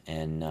break,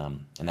 and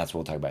that's what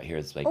we'll talk about here.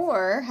 It's like,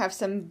 or have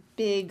some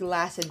big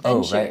last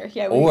adventure.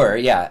 Oh,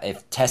 right. Yeah,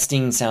 if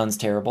testing sounds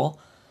terrible,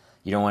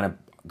 you don't want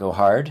to go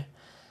hard.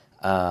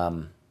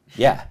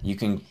 You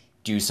can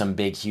do some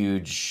big,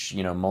 huge,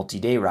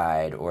 multi-day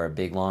ride or a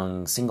big,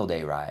 long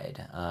single-day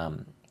ride. A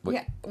few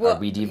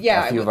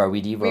of our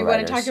We Devo we riders.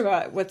 want to talk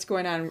about what's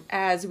going on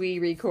as we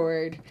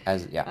record.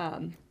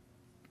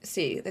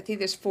 See, I think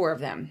there's 4 of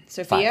them.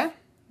 Sophia? 5.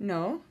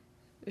 No.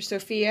 There's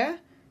Sophia,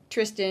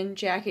 Tristan,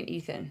 Jack, and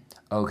Ethan.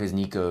 Oh, because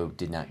Nico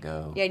did not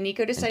go. Yeah,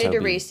 Nico decided to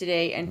race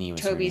today, and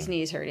Toby's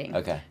knee's hurting.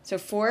 Okay. So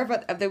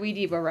 4 of the We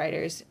Devo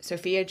riders,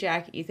 Sophia,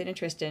 Jack, Ethan, and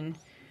Tristan,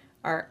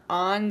 are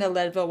on the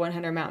Leadville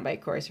 100 mountain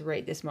bike course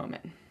right this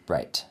moment.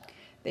 Right.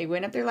 They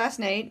went up there last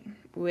night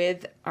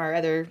with our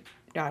other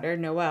daughter,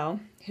 Noelle,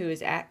 who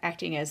is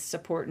acting as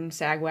support and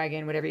sag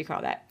wagon, whatever you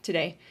call that,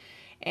 today.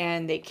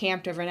 And they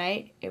camped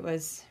overnight. It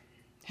was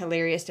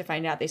hilarious to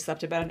find out they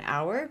slept about an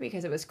hour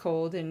because it was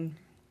cold and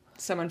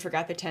someone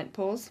forgot the tent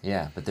poles.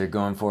 Yeah, but they're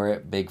going for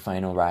it. Big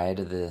final ride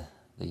of the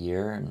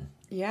year. And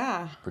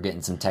we're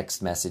getting some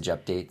text message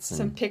updates. And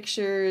some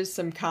pictures,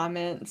 some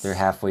comments. They're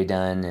halfway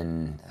done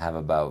and have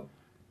about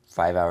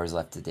 5 hours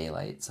left of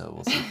daylight, so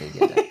we'll see if they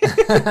get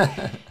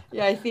it.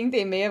 Yeah, I think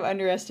they may have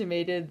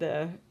underestimated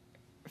the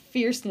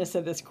fierceness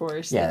of this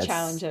course, the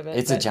challenge of it.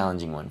 It's a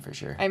challenging one for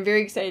sure. I'm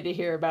very excited to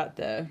hear about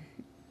their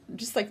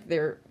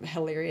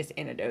hilarious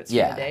anecdotes for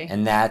the day.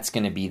 And that's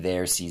going to be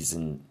their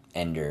season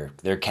ender,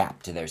 their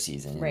cap to their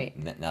season. Right.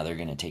 And now they're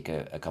going to take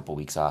a couple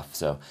weeks off.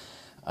 So,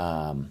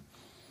 and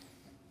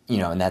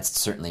that's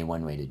certainly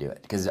one way to do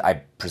it. Because I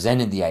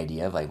presented the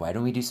idea of like, why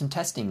don't we do some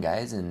testing,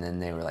 guys? And then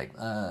they were like,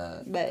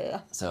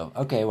 So,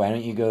 okay, why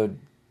don't you go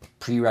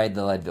pre-ride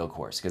the Leadville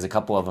course? Because a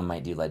couple of them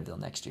might do Leadville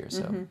next year.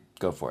 So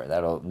go for it.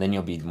 Then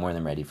you'll be more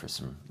than ready for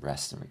some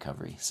rest and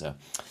recovery. So,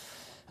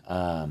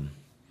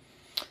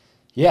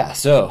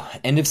 so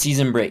end of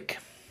season break.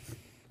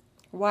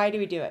 Why do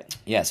we do it?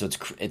 Yeah, so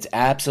it's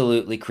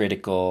absolutely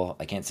critical.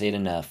 I can't say it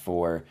enough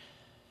for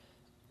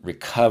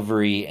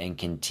recovery and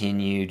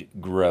continued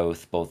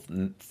growth, both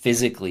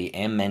physically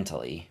and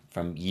mentally,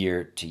 from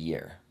year to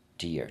year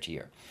to year to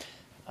year.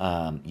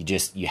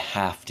 You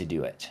have to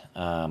do it.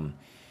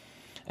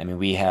 I mean,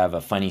 we have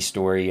a funny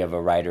story of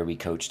a rider we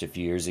coached a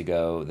few years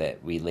ago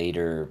that we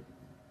later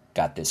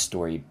got this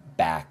story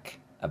back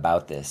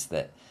about this,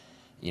 that,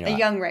 you know, a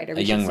young rider,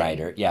 a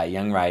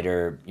young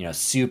rider, you know,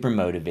 super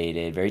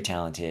motivated, very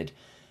talented,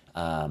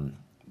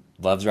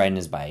 loves riding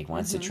his bike,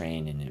 wants to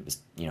train, and it was,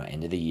 you know,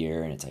 end of the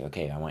year, and it's like,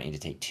 okay, I want you to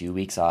take 2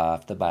 weeks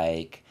off the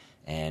bike,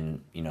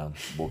 and, you know,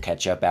 we'll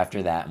catch up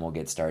after that, and we'll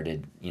get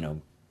started, you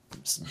know,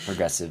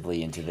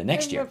 progressively into the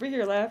next year. I'm over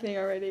here laughing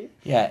already.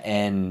 Yeah,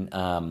 and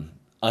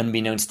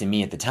unbeknownst to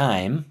me at the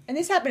time, and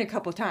this happened a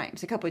couple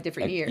times, a couple of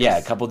different years. Yeah,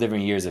 a couple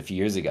different years a few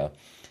years ago.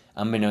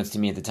 Unbeknownst to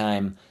me at the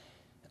time,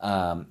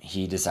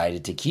 he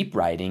decided to keep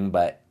riding,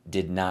 but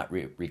did not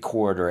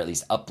record or at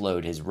least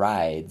upload his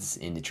rides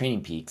into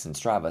Training Peaks and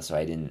Strava, so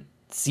I didn't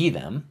see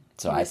them.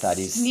 So I thought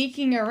he's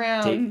sneaking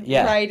around,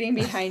 riding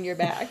behind your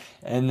back.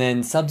 And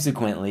then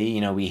subsequently, you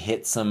know, we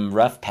hit some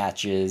rough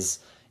patches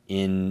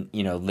in,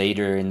 you know,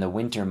 later in the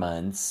winter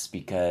months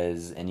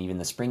and even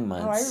the spring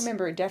months. Oh, I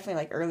remember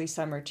definitely like early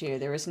summer too.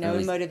 There was no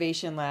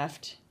motivation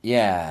left.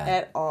 Yeah.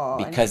 At all.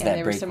 Because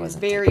that break wasn't. There were some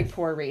very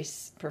poor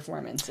race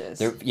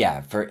performances.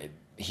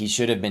 He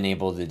should have been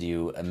able to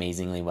do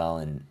amazingly well,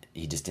 and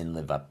he just didn't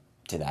live up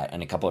to that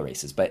in a couple of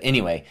races. But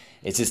anyway,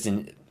 it's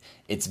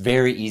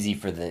very easy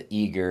for the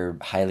eager,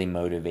 highly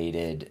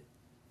motivated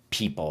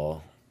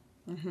people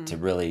to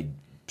really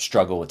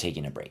struggle with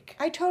taking a break.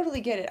 I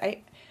totally get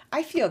it.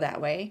 I feel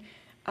that way.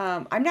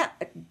 I'm not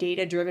a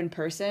data-driven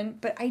person,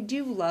 but I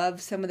do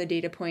love some of the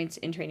data points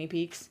in Training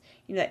Peaks.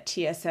 You know, that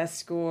TSS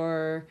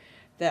score,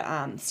 the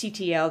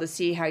CTL, to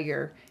see how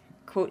you're,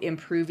 quote,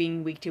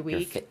 improving week to week.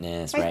 Your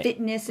fitness, My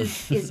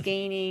fitness is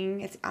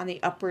gaining. It's on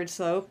the upward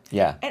slope.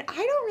 Yeah. And I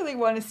don't really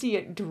want to see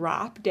it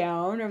drop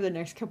down over the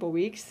next couple of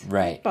weeks.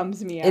 Right. It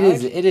bums me out. It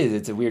is.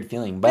 It's a weird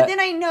feeling. But then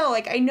I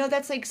know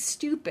that's like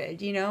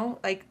stupid, you know?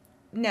 Like,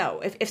 no.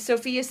 If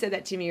Sophia said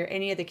that to me or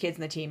any of the kids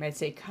on the team, I'd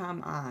say,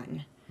 come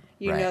on.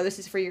 You know this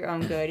is for your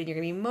own good, and you're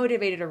going to be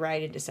motivated to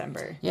ride in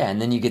December. Yeah,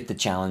 and then you get the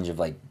challenge of,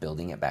 like,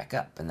 building it back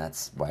up, and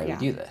that's why we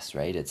do this,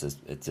 right? It's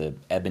a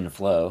ebb and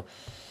flow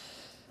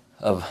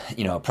of,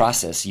 you know, a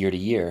process year to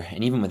year,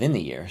 and even within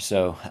the year.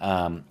 So,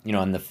 you know,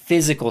 on the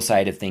physical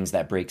side of things,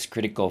 that break's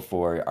critical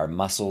for our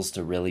muscles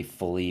to really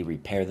fully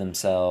repair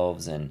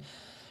themselves and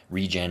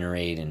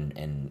regenerate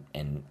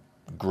and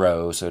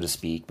grow, so to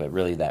speak, but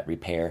really that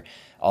repair.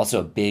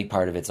 Also, a big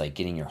part of it's like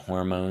getting your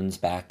hormones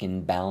back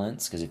in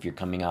balance, because if you're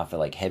coming off of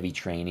like heavy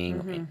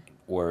training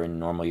or in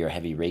normal year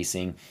heavy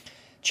racing,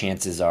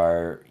 chances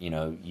are, you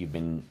know, you've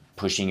been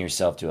pushing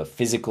yourself to a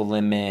physical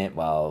limit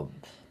while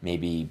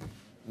maybe,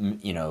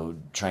 you know,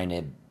 trying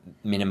to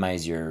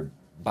minimize your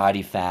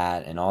body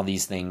fat and all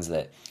these things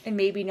and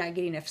maybe not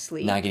getting enough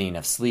sleep.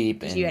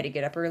 Because you had to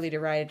get up early to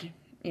ride,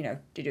 you know,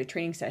 to do a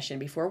training session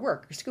before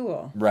work or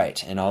school.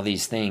 Right, and all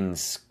these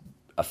things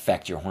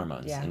affect your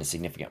hormones in a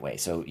significant way.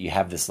 So you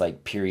have this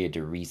like period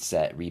to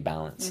reset,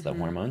 rebalance the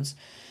hormones,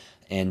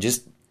 and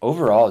just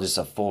overall just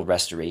a full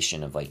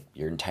restoration of like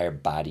your entire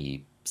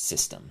body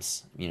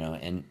systems, you know,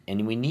 and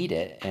we need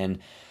it. And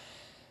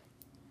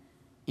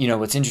you know,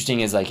 what's interesting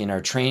is like in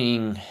our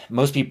training,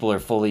 most people are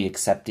fully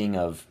accepting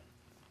of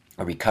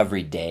a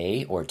recovery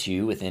day or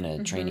two within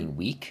a training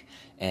week.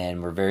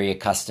 And we're very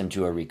accustomed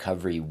to a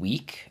recovery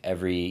week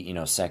every, you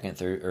know, second,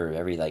 third, or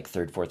every like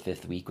third, fourth,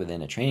 fifth week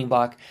within a training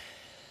block.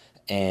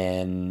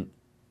 And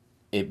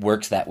it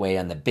works that way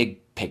on the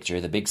big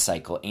picture, the big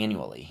cycle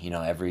annually. You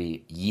know,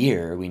 every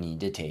year we need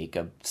to take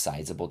a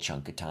sizable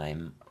chunk of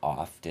time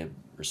off to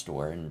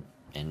restore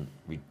and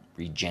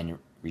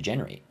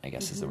regenerate, I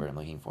guess is the word I'm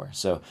looking for.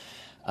 So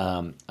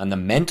on the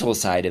mental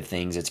side of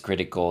things, it's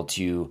critical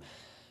to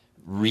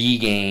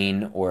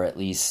regain or at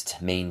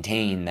least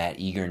maintain that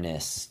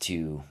eagerness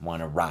to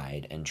want to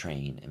ride and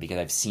train. And because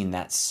I've seen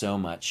that so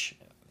much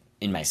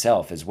in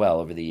myself as well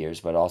over the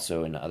years, but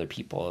also in other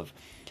people of,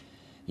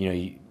 you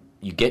know,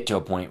 you get to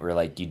a point where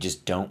like you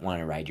just don't want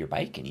to ride your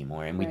bike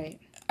anymore. And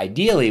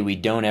ideally we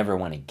don't ever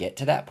want to get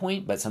to that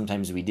point, but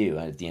sometimes we do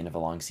at the end of a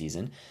long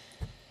season.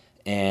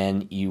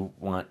 And you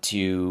want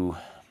to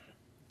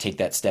take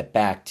that step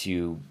back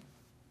to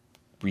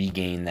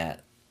regain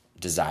that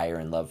desire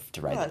and love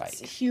to ride the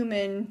bike. It's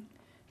human,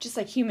 just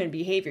like human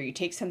behavior. You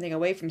take something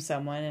away from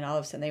someone and all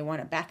of a sudden they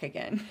want it back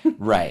again.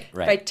 Right. If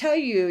I tell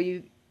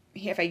you,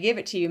 if I give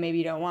it to you, maybe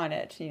you don't want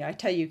it. You know, I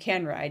tell you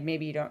can ride,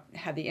 maybe you don't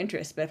have the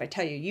interest. But if I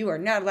tell you, you are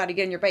not allowed to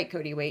get on your bike,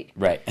 Cody, wait.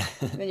 Right.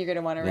 Then you're going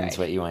to want to ride. That's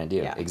what you want to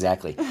do. Yeah.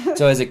 Exactly.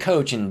 So as a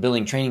coach and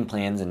building training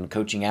plans and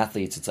coaching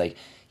athletes, it's like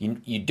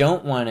you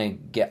don't want to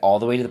get all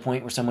the way to the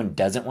point where someone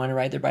doesn't want to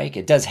ride their bike.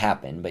 It does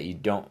happen, but you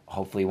don't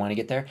hopefully want to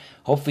get there.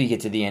 Hopefully you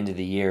get to the end of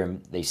the year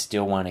and they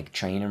still want to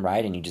train and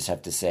ride, and you just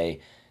have to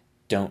say,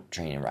 don't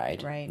train and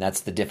ride. Right. And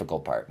that's the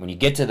difficult part. When you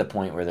get to the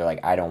point where they're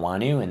like, I don't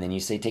want to, and then you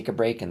say take a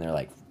break, and they're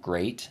like,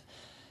 great.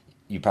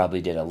 you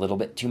probably did a little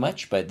bit too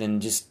much, but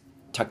then just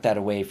tuck that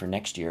away for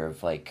next year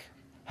of like,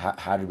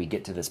 how did we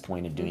get to this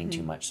point of doing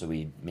too much? So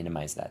we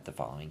minimize that the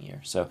following year.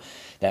 So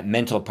that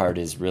mental part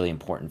is really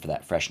important for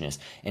that freshness.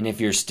 And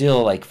if you're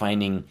still like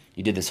finding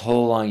you did this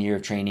whole long year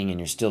of training and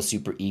you're still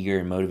super eager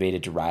and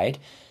motivated to ride,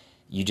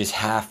 you just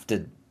have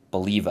to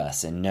believe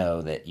us and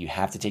know that you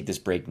have to take this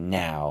break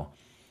now,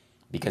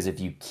 because if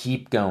you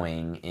keep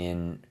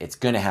going it's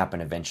going to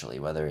happen eventually,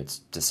 whether it's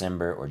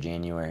December or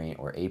January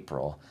or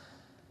April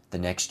the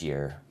next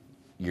year.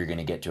 You're going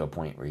to get to a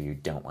point where you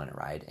don't want to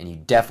ride. And you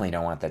definitely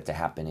don't want that to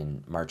happen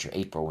in March or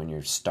April when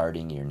you're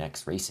starting your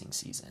next racing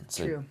season.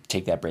 So True.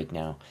 Take that break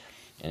now,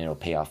 and it'll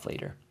pay off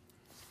later.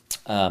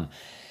 And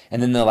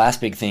then the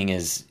last big thing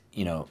is,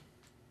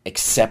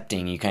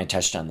 accepting, you kind of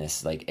touched on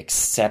this, like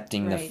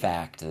accepting the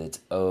fact that it's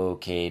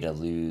okay to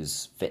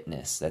lose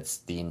fitness. That's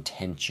the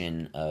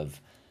intention of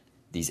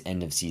these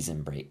end of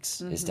season breaks,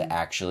 is to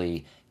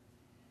actually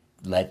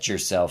let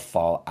yourself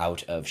fall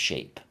out of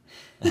shape.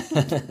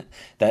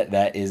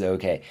 that is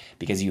okay,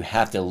 because you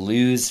have to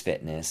lose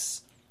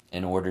fitness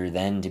in order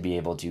then to be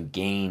able to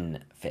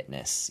gain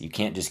fitness. You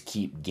can't just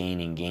keep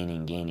gaining.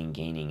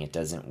 It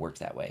doesn't work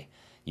that way.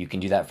 You can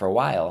do that for a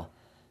while,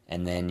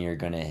 and then you're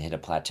going to hit a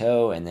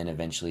plateau, and then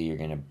eventually you're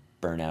going to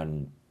burn out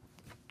and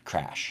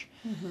crash.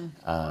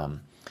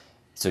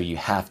 So you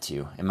have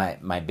to. And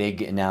my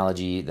big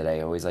analogy that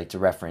I always like to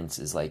reference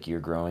is like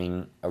you're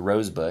growing a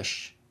rose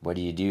bush. What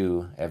do you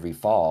do every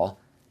fall?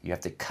 You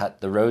have to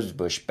cut the rose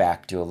bush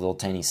back to a little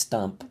tiny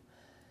stump,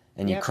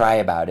 and you cry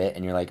about it,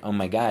 and you're like, oh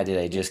my God, did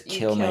I just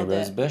kill my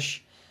rose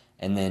bush?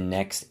 And then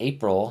next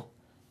April,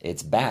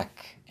 it's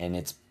back, and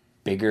it's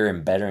bigger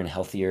and better and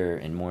healthier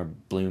and more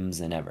blooms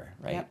than ever,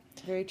 right? Yep,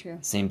 very true.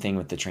 Same thing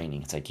with the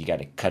training. It's like you got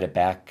to cut it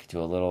back to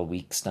a little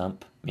weak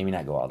stump. Maybe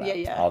not go all the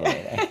way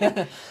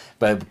there,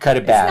 but cut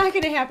it back. It's not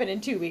going to happen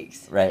in 2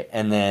 weeks. Right,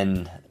 and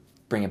then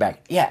bring it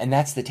back. Yeah, and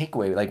that's the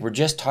takeaway. Like, we're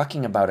just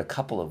talking about a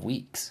couple of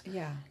weeks.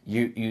 Yeah.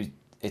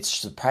 It's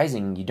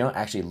surprising you don't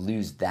actually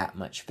lose that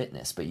much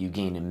fitness, but you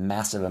gain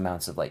massive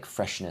amounts of like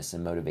freshness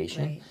and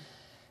motivation. Right.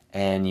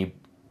 And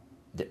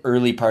the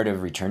early part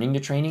of returning to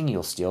training,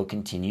 you'll still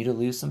continue to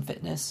lose some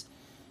fitness,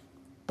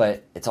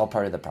 but it's all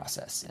part of the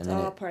process. And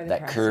then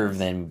that curve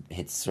then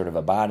hits sort of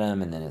a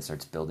bottom, and then it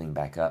starts building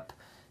back up.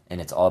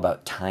 And it's all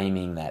about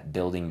timing that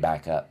building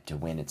back up to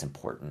when it's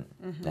important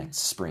next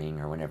spring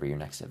or whenever your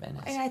next event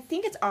is. And I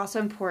think it's also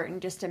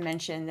important just to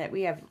mention that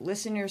we have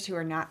listeners who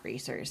are not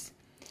racers.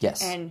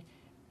 Yes. And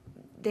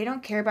they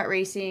don't care about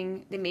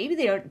racing. Maybe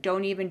they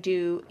don't even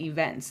do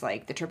events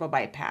like the Triple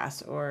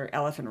Bypass or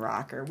Elephant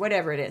Rock or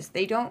whatever it is.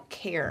 They don't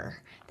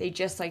care. They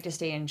just like to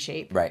stay in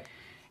shape. Right.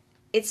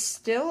 It's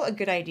still a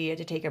good idea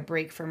to take a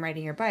break from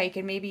riding your bike,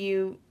 and maybe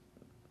you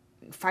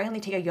finally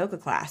take a yoga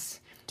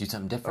class. Do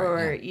something different.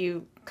 Or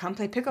you come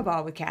play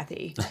pickleball with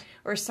Kathy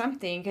or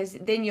something, because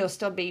then you'll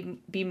still be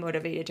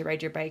motivated to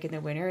ride your bike in the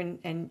winter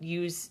and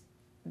use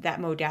that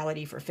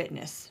modality for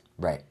fitness.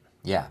 Right.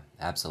 Yeah,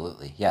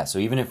 absolutely. Yeah, so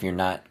even if you're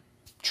not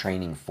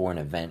training for an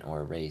event or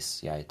a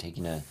race,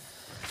 taking a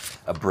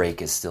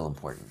break is still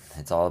important.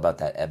 It's all about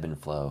that ebb and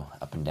flow,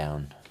 up and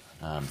down,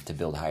 to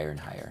build higher and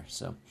higher.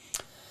 So,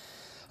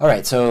 all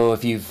right, so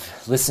if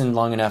you've listened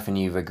long enough and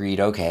you've agreed,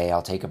 okay,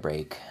 I'll take a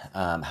break,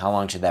 how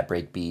long should that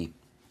break be?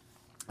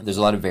 There's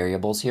a lot of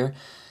variables here.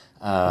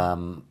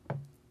 The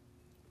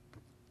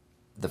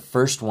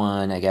first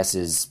one, I guess,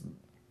 is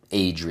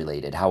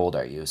age-related. How old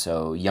are you?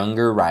 So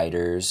younger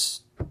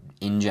riders,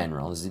 in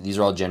general, these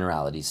are all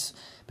generalities,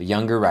 but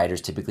younger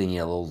riders typically need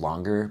a little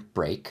longer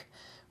break,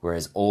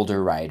 whereas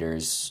older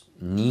riders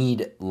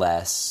need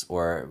less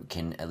or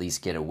can at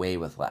least get away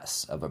with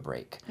less of a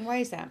break. Why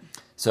is that?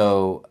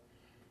 So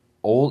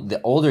the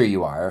older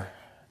you are,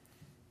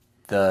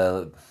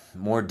 the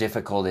more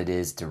difficult it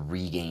is to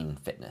regain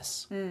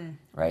fitness,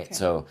 right? Okay.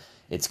 So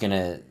it's going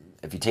to,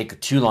 if you take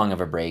too long of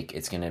a break,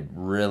 it's going to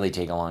really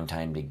take a long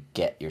time to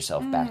get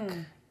yourself back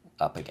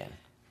up again.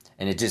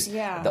 And it just,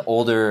 the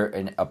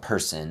older a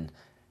person,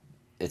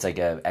 it's like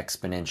an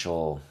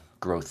exponential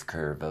growth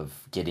curve of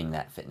getting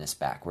that fitness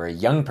back. Where a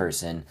young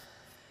person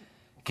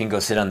can go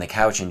sit on the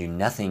couch and do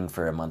nothing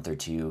for a month or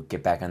two,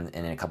 get back on,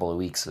 and in a couple of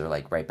weeks, they're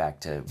like right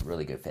back to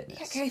really good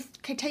fitness. Yeah,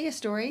 can I tell you a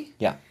story?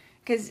 Yeah.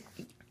 Because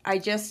I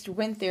just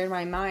went there in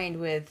my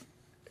mind with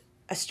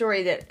a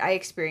story that I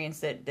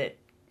experienced that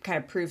kind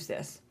of proves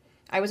this.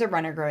 I was a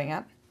runner growing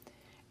up,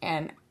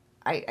 and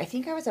I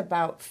think I was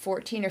about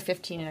 14 or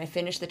 15, and I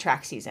finished the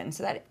track season.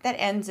 So that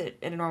ends at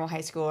a normal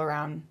high school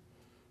around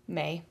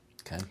May.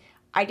 Okay.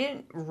 I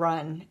didn't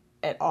run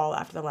at all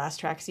after the last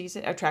track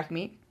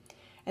meet.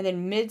 And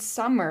then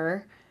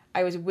midsummer,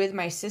 I was with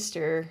my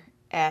sister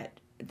at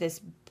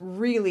this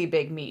really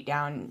big meet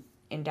down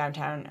in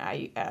downtown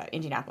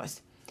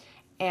Indianapolis.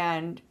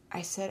 And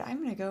I said, I'm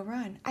going to go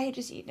run. I had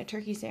just eaten a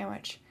turkey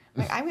sandwich.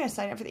 I'm going to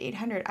sign up for the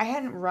 800. I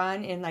hadn't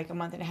run in like a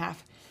month and a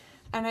half.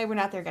 And I went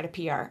out there and got a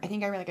PR. I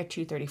think I ran like a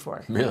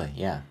 2:34. Really?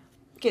 Yeah.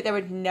 Okay, that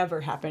would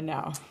never happen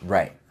now.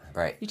 Right.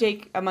 You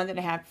take a month and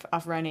a half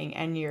off running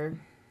and you're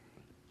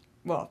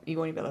well, you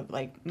won't even be able to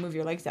like move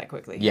your legs that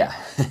quickly. Yeah.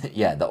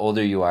 Yeah. The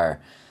older you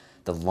are,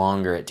 the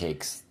longer it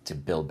takes to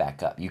build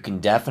back up. You can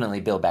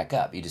definitely build back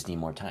up. You just need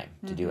more time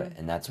to do it.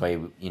 And that's why,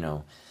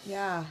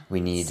 Yeah. we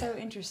need so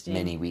interesting.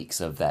 many weeks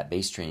of that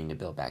base training to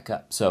build back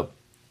up. So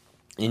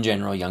in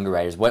general, younger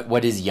riders,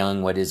 what is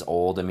young, what is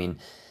old? I mean,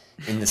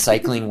 in the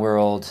cycling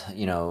world,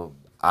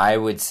 I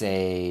would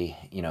say,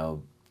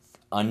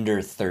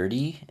 under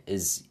 30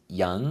 is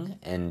young,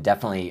 and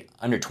definitely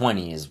under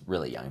 20 is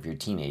really young. If you're a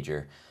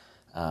teenager,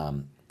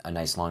 a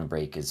nice long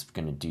break is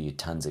going to do you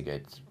tons of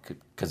good,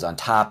 because on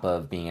top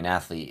of being an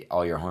athlete,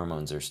 all your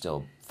hormones are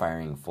still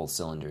firing full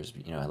cylinders,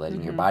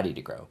 letting your body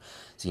to grow.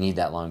 So you need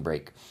that long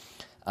break.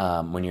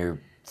 When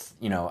you're,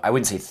 I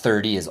wouldn't say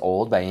 30 is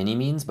old by any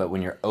means, but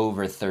when you're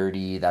over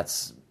 30,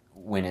 that's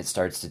when it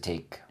starts to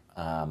take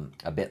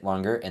a bit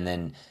longer. And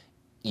then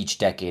each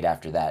decade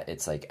after that,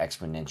 it's like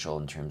exponential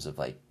in terms of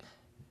like,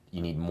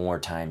 you need more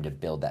time to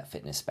build that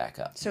fitness back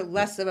up. So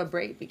less of a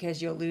break,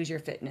 because you'll lose your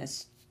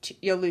fitness.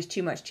 You'll lose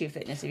too much true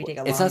fitness if you take a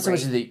long break. It's not so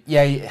much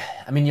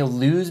you'll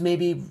lose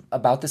maybe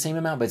about the same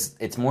amount, but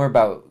it's more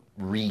about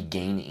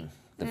regaining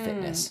the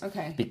fitness.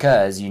 Okay.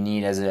 Because you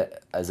need, as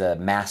a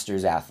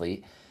master's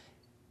athlete,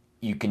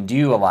 you can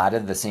do a lot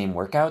of the same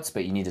workouts,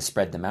 but you need to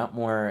spread them out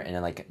more, and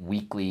then like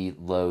weekly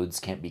loads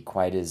can't be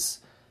quite as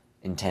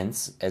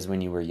intense as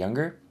when you were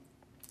younger.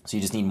 So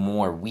you just need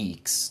more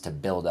weeks to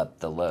build up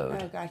the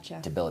load. Oh, gotcha.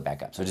 To build it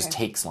back up. So it just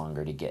takes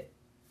longer to get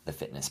the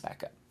fitness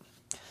back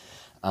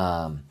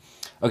up.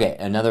 Okay,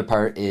 another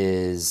part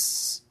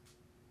is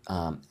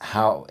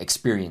how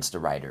experienced a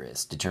rider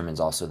is. Determines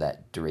also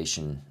that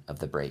duration of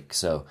the break.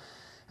 So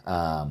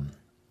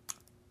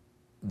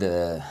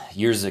the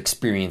years of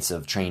experience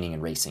of training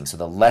and racing. So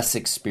the less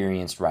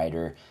experienced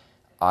rider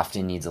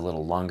often needs a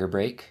little longer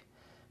break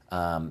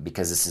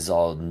because this is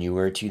all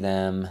newer to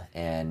them,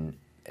 and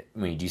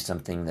when you do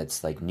something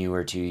that's like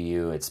newer to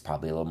you, it's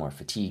probably a little more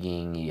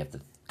fatiguing. You have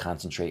to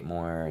concentrate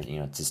more.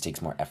 It just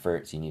takes more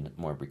effort, so you need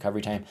more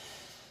recovery time.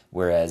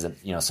 Whereas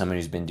someone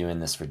who's been doing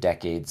this for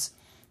decades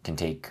can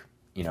take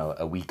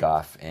a week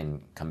off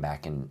and come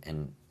back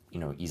and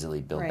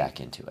easily build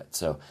back into it.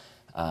 So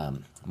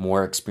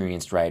more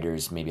experienced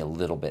riders, maybe a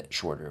little bit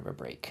shorter of a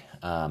break.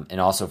 And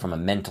also from a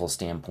mental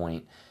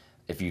standpoint,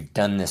 if you've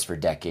done this for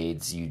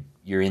decades,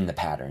 you're in the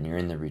pattern, you're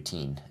in the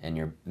routine, and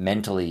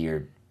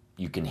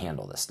you can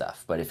handle this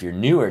stuff. But if you're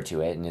newer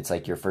to it and it's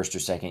like your first or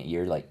second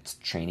year like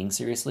training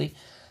seriously,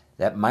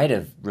 that might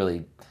have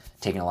really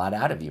taken a lot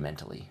out of you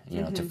mentally,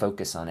 to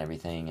focus on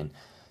everything, and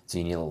so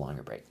you need a little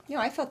longer break.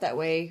 I felt that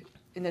way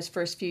in those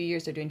first few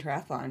years of doing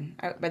triathlon.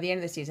 By the end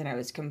of the season, I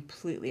was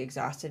completely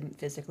exhausted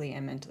physically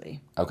and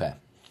mentally. Okay.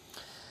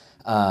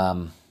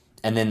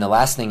 And then the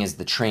last thing is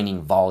the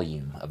training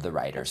volume of the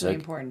rider. That's really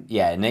important.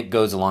 Yeah, and it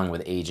goes along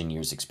with age and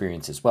years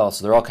experience as well.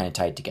 So they're all kind of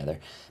tied together.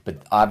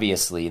 But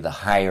obviously, the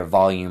higher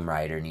volume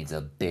rider needs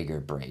a bigger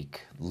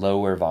break.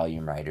 Lower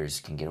volume riders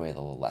can get away with a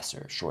little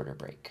lesser, shorter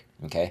break.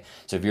 Okay?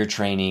 So if you're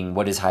training,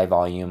 what is high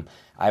volume?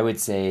 I would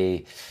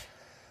say,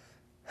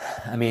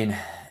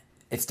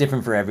 it's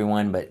different for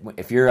everyone, but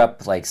if you're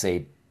up, like,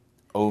 say,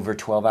 over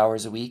 12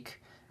 hours a week,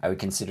 I would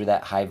consider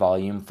that high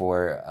volume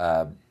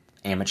for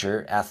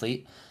amateur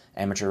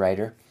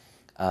rider.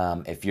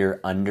 If you're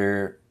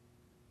under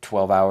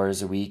 12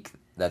 hours a week,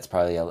 that's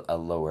probably a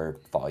lower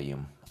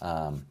volume.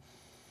 And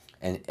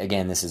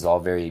again, this is all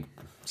very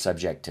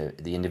subject to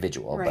the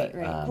individual. Right.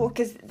 Well,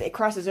 because it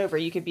crosses over.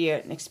 You could be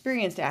an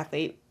experienced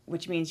athlete,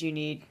 which means you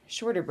need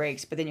shorter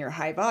breaks, but then you're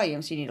high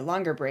volume, so you need a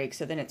longer break.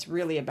 So then it's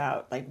really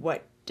about, like,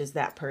 what does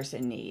that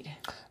person need?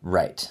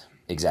 Right.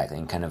 Exactly.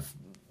 And kind of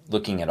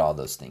looking at all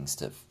those things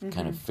to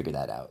kind of figure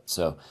that out.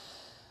 So,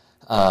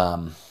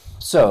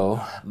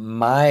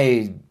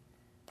 my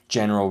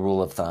general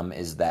rule of thumb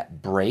is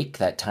that break,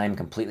 that time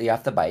completely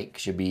off the bike,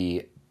 should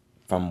be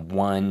from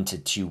 1 to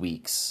 2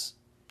 weeks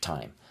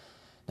time.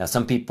 Now,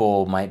 some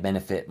people might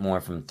benefit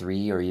more from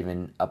 3 or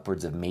even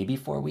upwards of maybe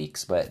 4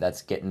 weeks, but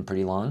that's getting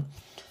pretty long.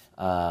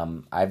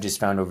 I've just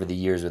found over the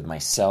years with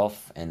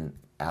myself and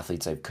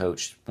athletes I've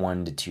coached,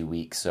 1 to 2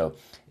 weeks. So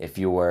if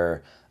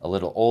you're a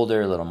little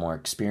older, a little more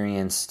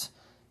experienced,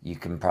 you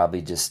can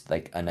probably just,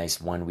 like, a nice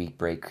 1 week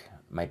break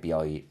might be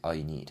all you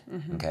need.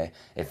 Okay.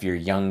 If you're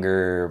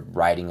younger,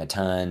 riding a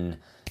ton,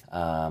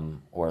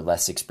 or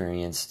less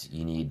experienced,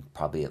 you need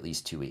probably at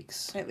least 2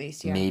 weeks. At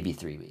least, yeah. Maybe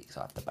 3 weeks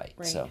off the bike.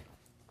 Right. So,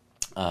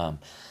 all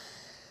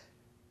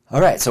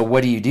right. So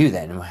what do you do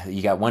then?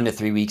 You got 1 to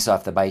 3 weeks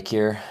off the bike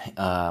here.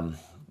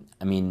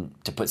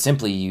 To put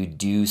simply, you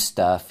do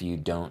stuff you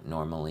don't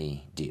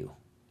normally do.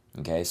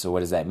 Okay. So what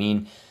does that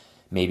mean?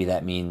 Maybe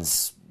that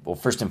means, well,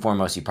 first and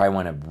foremost, you probably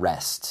want to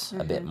rest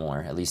a bit more,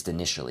 at least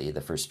initially, the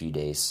first few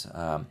days.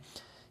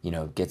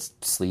 Get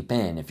sleep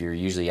in. If you're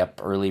usually up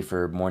early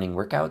for morning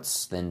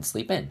workouts, then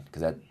sleep in,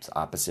 because that's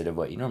opposite of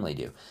what you normally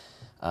do.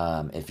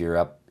 If you're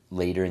up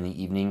later in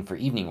the evening for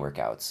evening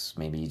workouts,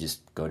 maybe you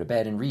just go to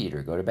bed and read,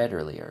 or go to bed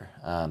earlier.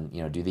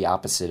 Do the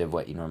opposite of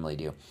what you normally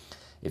do.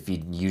 If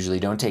you usually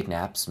don't take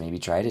naps, maybe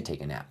try to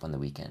take a nap on the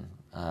weekend.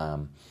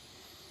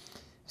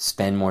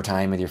 spend more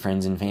time with your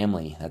friends and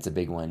family. That's a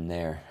big one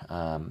there.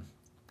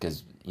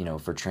 Because,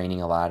 for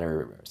training a lot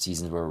or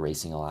seasons where we're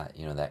racing a lot,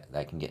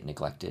 that can get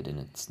neglected and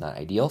it's not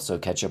ideal. So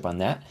catch up on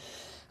that.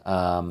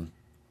 And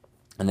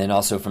then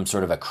also from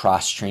sort of a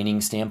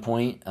cross-training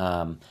standpoint,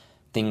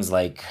 things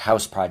like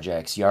house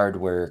projects, yard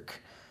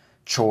work,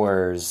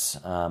 chores,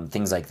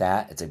 things like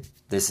that.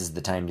 This is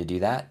the time to do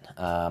that.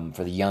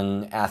 For the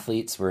young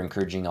athletes, we're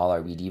encouraging all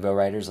our WeDevo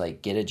riders,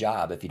 get a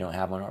job if you don't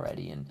have one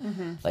already,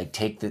 and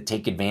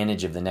take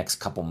advantage of the next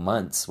couple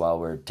months while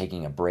we're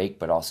taking a break,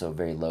 but also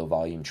very low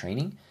volume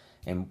training,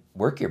 and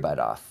work your butt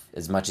off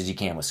as much as you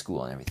can with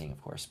school and everything,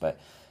 of course. But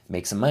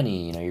make some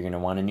money. You're going to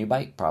want a new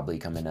bike probably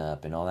coming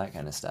up and all that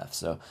kind of stuff.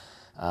 So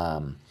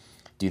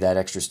do that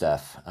extra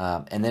stuff,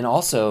 and then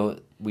also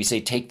we say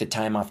take the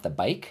time off the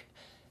bike,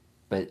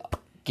 but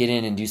get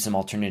in and do some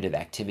alternative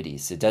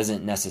activities. It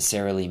doesn't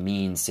necessarily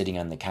mean sitting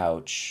on the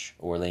couch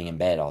or laying in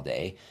bed all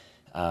day.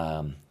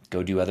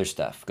 Go do other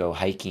stuff. Go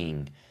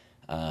hiking.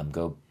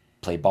 Go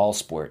play ball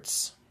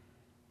sports.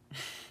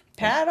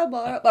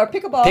 Paddleball or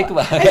pickleball.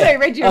 Pickleball. I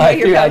read you.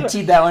 I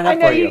teed that one up. I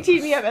know for you. You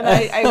teed me up, and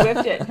I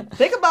whiffed it.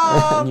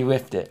 Pickleball. And you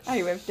whiffed it.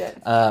 I whiffed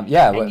it.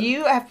 Yeah. And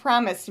you have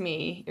promised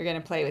me you're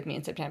going to play with me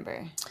in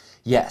September.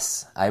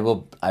 Yes, I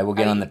will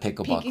get on the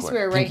pickleball court. Pinky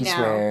swear right now.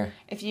 Swear.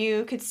 If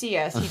you could see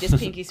us, you just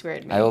pinky swear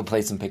at me. I will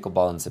play some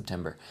pickleball in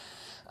September.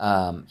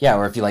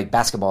 Or if you like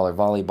basketball or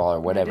volleyball or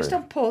whatever. Just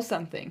don't pull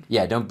something.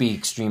 Yeah, don't be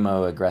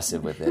extremo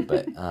aggressive with it.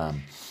 But,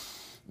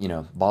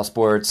 ball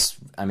sports,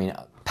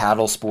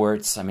 paddle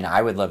sports.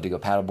 I would love to go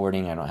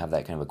paddleboarding. I don't have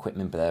that kind of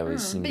equipment, but that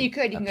always seems But you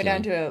could. You can go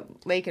down to a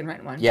lake and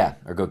rent one. Yeah,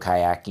 or go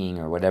kayaking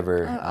or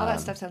whatever. All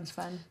that stuff sounds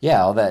fun.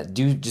 Yeah, all that.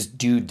 Just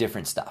do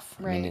different stuff.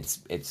 Right.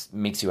 It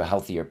makes you a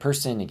healthier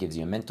person. It gives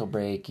you a mental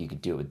break. You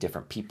could do it with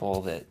different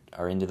people that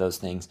are into those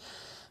things.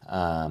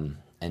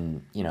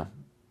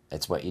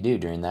 It's what you do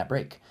during that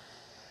break.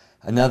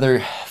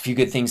 Another few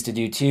good things to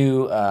do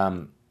too.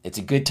 It's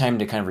a good time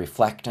to kind of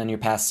reflect on your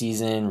past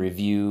season,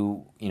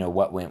 review,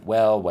 what went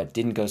well, what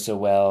didn't go so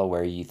well,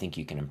 where you think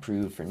you can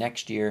improve for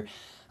next year.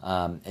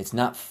 It's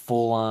not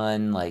full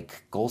on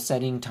goal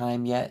setting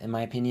time yet, in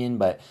my opinion,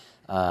 but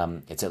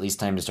it's at least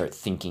time to start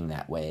thinking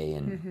that way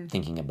and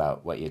thinking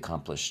about what you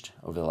accomplished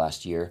over the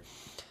last year.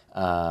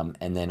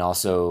 And then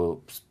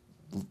also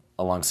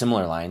along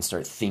similar lines,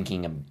 start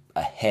thinking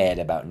ahead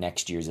about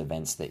next year's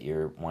events that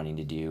you're wanting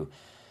to do,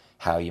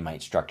 how you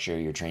might structure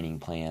your training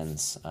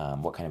plans,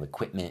 what kind of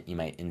equipment you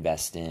might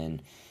invest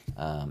in,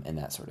 and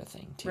that sort of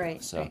thing too.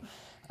 Right. So,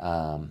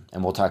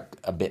 and we'll talk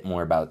a bit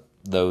more about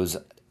those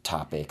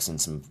topics in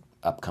some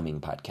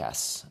upcoming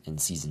podcasts in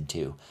season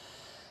 2.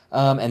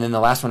 And then the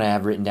last one I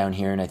have written down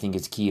here, and I think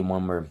it's key, and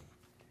one we're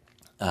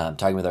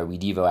talking with our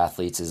WeDevo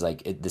athletes, is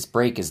this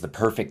break is the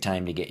perfect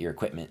time to get your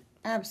equipment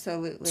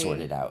absolutely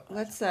sorted out.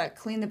 Let's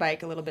clean the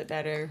bike a little bit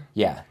better.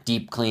 Yeah,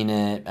 deep clean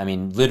it.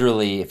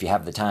 Literally, if you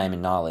have the time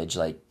and knowledge,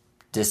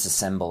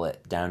 disassemble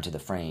it down to the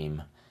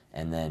frame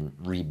and then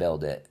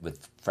rebuild it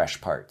with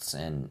fresh parts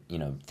and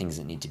things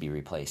that need to be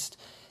replaced.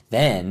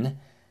 Then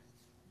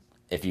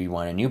if you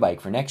want a new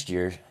bike for next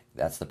year,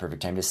 that's the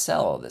perfect time to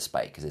sell this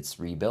bike because it's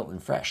rebuilt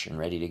and fresh and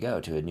ready to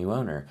go to a new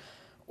owner.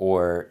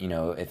 Or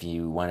if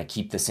you want to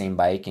keep the same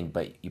bike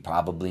but you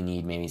probably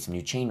need maybe some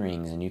new chain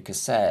rings, a new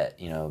cassette,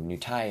 new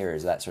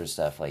tires, that sort of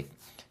stuff,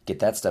 get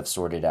that stuff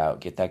sorted out,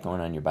 get that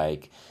going on your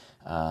bike.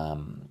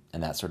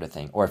 And that sort of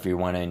thing. Or if you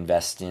want to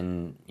invest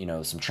in,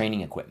 some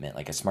training equipment,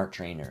 like a smart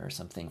trainer or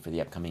something for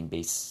the upcoming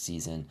base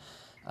season,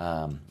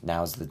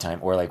 now's the time.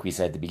 Or like we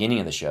said at the beginning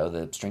of the show,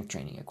 the strength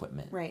training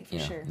equipment. Right, for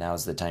sure.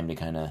 Now's the time to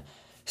kind of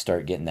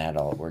start getting that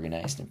all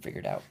organized and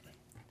figured out.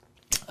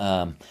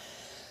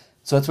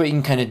 So that's what you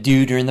can kind of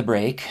do during the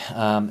break.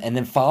 And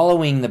then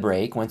following the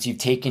break, once you've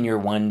taken your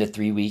 1 to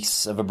 3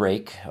 weeks of a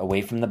break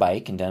away from the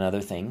bike and done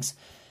other things,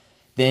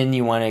 then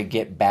you want to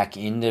get back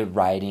into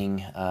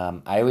riding.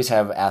 I always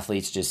have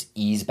athletes just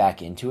ease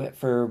back into it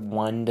for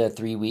 1 to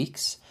 3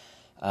 weeks.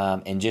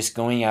 And just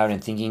going out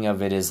and thinking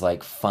of it as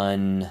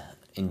fun,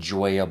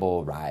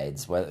 enjoyable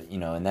rides.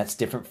 And that's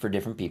different for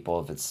different people.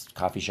 If it's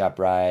coffee shop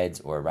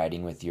rides or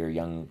riding with your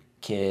young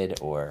kid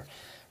or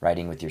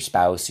riding with your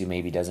spouse who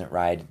maybe doesn't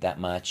ride that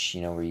much,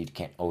 where you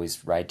can't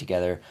always ride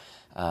together.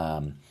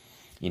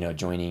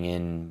 Joining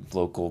in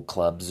local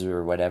clubs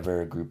or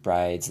whatever, group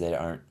rides that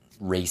aren't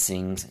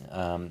racing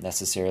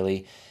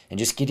necessarily, and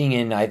just getting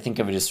in. I think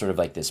of it as sort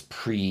of this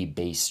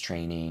pre-base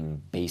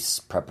training, base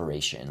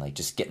preparation,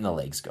 just getting the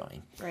legs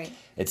going. Right.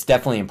 It's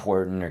definitely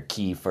important or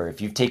key for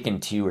if you've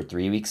taken 2 or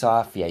 3 weeks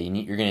off. Yeah,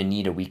 you're going to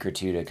need a week or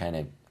 2 to kind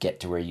of get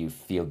to where you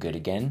feel good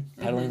again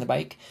pedaling the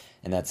bike,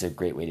 and that's a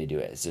great way to do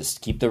it. It's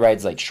just keep the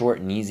rides short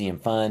and easy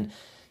and fun.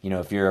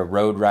 If you're a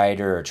road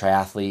rider or a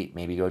triathlete,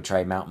 maybe go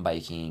try mountain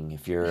biking.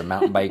 If you're a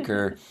mountain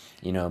biker,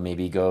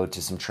 maybe go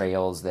to some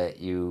trails that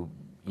you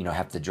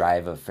have to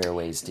drive a fair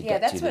ways to get to. Yeah,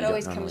 that's that what you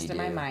always don't comes to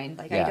normally my do. mind.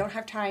 Like, Yeah. I don't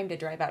have time to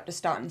drive out to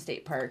Staunton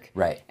State Park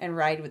Right. and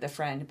ride with a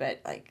friend, but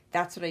like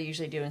that's what I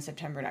usually do in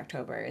September and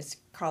October is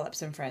call up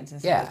some friends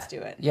and say, Yeah, let's do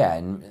it. Yeah,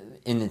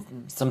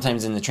 and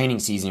sometimes in the training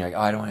season, you're like,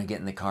 oh, I don't want to get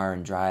in the car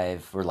and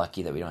drive. We're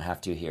lucky that we don't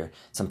have to here.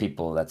 Some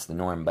people, that's the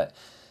norm, but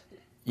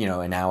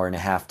an hour and a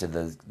half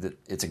to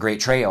it's a great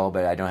trail,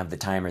 but I don't have the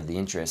time or the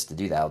interest to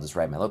do that. I'll just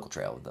ride my local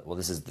trail. Well,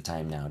 this is the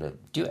time now to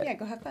do it. Yeah,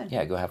 go have fun.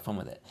 Yeah, go have fun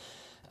with it.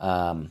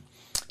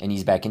 And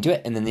ease back into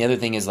it. And then the other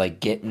thing is like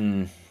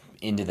getting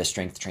into the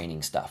strength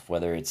training stuff,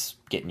 whether it's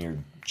getting your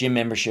gym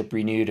membership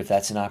renewed, if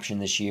that's an option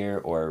this year,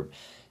 or,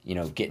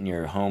 getting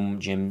your home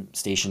gym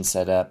station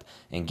set up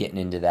and getting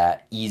into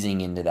that,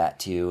 easing into that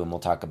too. And we'll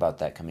talk about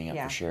that coming up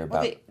for sure.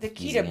 Well, about the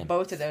key to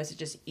both of those is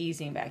just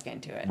easing back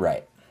into it.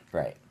 Right.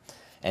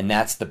 And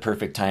that's the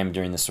perfect time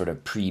during the sort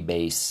of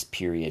pre-base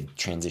period,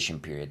 transition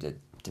period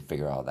to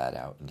figure all that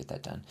out and get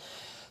that done.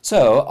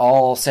 So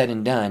all said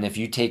and done, if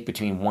you take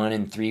between 1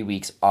 and 3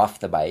 weeks off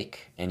the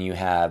bike and you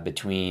have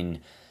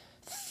between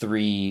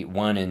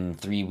 1 and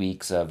 3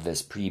 weeks of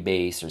this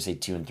pre-base, or say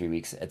 2 and 3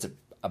 weeks, it's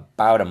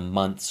about a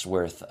month's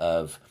worth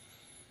of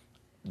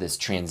this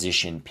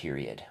transition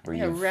period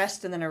where a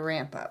rest and then a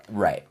ramp up.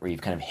 Right, where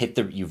you've kind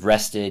of you've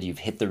rested, you've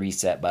hit the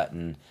reset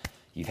button,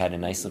 you've had a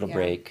nice little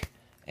break,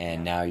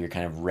 and now you're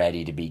kind of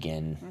ready to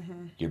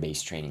begin your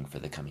base training for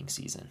the coming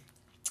season.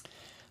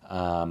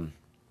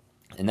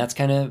 And that's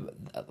kind of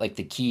like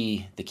the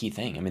key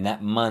thing. I mean,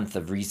 that month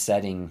of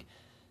resetting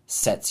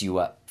sets you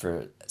up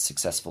for a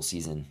successful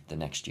season the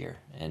next year.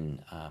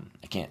 And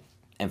I can't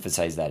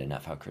emphasize that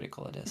enough, how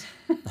critical it is.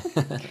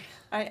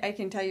 I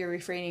can tell you're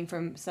refraining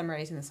from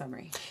summarizing the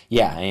summary.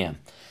 Yeah, I am.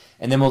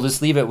 And then we'll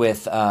just leave it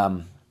with,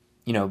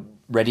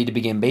 ready to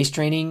begin base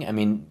training. I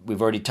mean,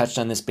 we've already touched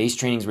on this. Base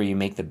training is where you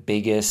make the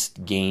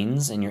biggest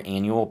gains in your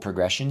annual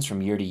progressions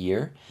from year to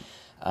year.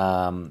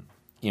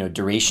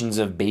 Durations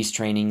of base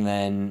training,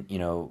 then,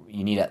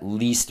 you need at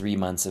least 3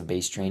 months of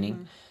base training.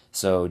 Mm-hmm.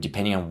 So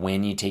depending on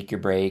when you take your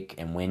break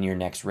and when your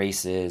next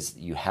race is,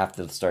 you have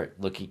to start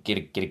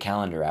get a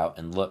calendar out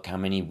and look how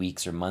many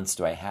weeks or months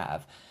do I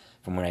have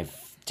from when I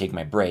take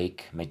my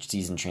break, my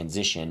season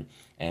transition,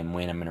 and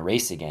when I'm going to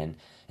race again.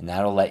 And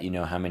that'll let you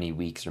know how many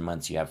weeks or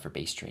months you have for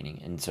base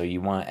training. And so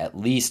you want at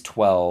least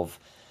 12,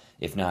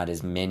 if not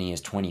as many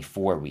as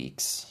 24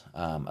 weeks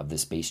of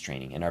this base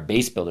training. And our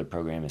base builder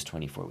program is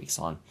 24 weeks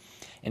long.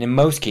 And in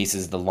most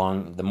cases, the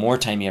more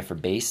time you have for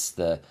base,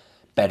 the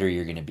better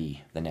you're going to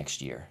be the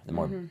next year, the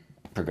more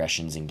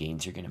progressions and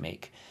gains you're going to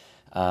make.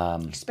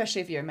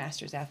 Especially if you're a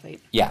masters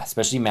athlete. Yeah,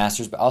 especially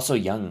masters, but also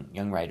young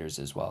riders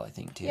as well, I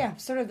think, too. Yeah,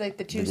 sort of like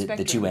the two spectrums.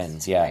 The two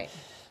ends, yeah. Right.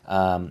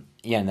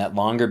 And that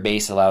longer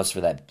base allows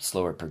for that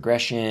slower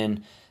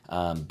progression,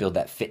 build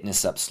that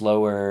fitness up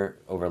slower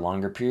over a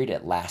longer period.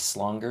 It lasts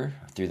longer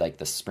through like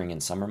the spring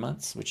and summer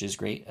months, which is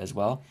great as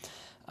well.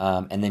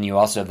 And then you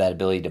also have that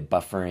ability to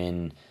buffer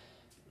in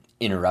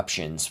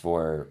interruptions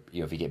for,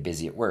 if you get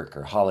busy at work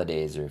or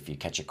holidays, or if you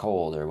catch a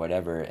cold or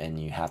whatever, and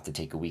you have to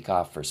take a week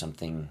off for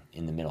something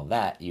in the middle of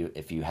that,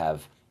 if you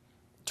have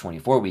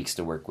 24 weeks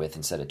to work with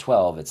instead of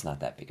 12, it's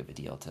not that big of a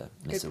deal to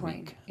miss a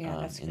week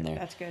in there.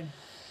 That's good.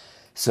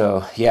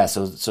 So, yeah,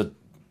 so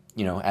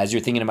as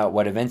you're thinking about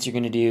what events you're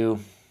going to do,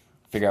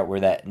 figure out where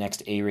that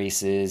next A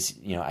race is.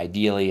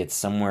 Ideally it's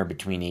somewhere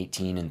between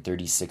 18 and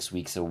 36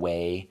 weeks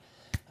away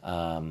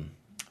from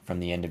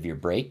the end of your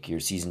break, your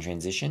season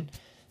transition.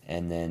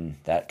 And then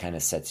that kind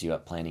of sets you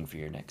up planning for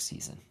your next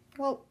season.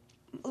 Well,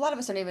 a lot of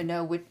us don't even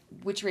know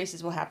which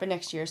races will happen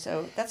next year,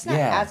 so that's not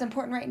as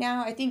important right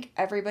now. I think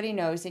everybody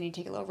knows they need to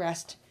take a little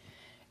rest.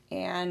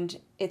 And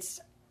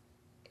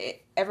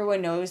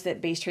everyone knows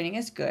that base training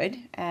is good,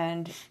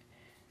 and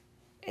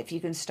if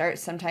you can start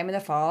sometime in the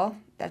fall,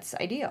 that's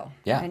ideal.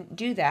 Yeah. And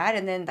do that,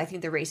 and then I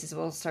think the races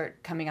will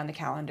start coming on the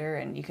calendar,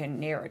 and you can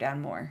narrow it down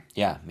more.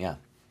 Yeah.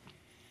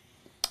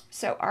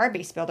 So our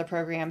base builder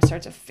program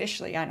starts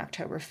officially on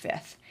October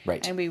 5th.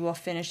 Right. And we will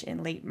finish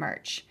in late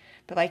March.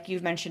 But like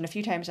you've mentioned a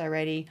few times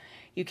already,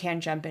 you can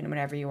jump in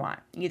whenever you want.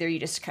 Either you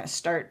just kind of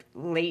start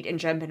late and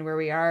jump in where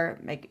we are,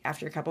 like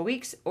after a couple of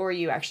weeks, or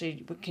you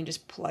actually can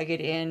just plug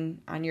it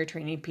in on your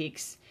Training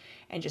Peaks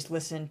and just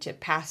listen to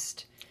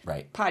past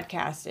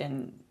podcasts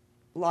and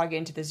log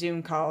into the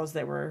Zoom calls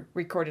that were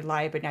recorded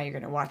live, but now you're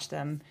going to watch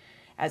them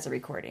as a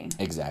recording.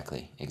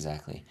 Exactly.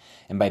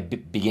 And by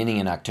beginning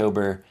in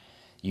October,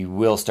 you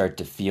will start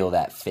to feel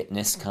that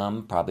fitness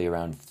come probably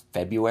around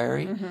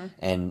February. Mm-hmm.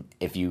 And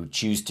if you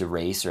choose to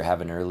race or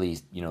have an early,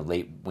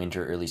 late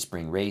winter, early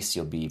spring race,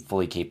 you'll be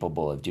fully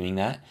capable of doing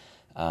that.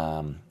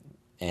 And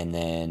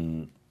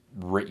then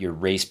your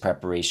race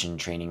preparation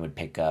training would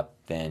pick up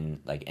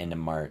then like end of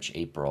March,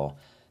 April,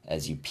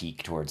 as you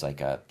peak towards like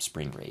a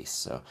spring race.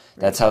 So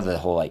that's how the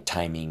whole like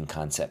timing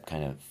concept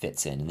kind of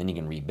fits in. And then you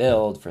can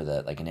rebuild for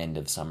the like an end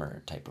of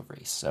summer type of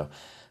race. So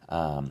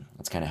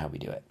that's kind of how we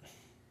do it.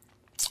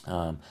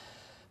 Well,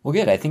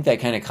 good. I think that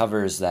kind of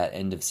covers that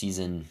end of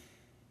season.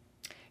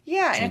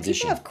 Yeah, transition. and if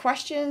people have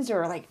questions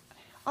or like,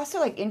 Also,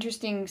 like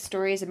interesting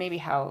stories of maybe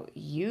how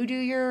you do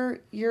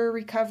your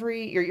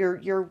recovery,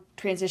 your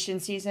transition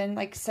season.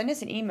 Like, send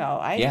us an email.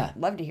 I'd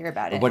love to hear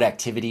about it. What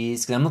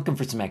activities? Because I'm looking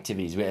for some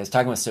activities. I was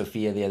talking with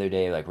Sophia the other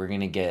day. Like, we're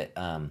gonna go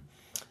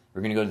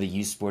to the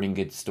used sporting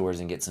goods stores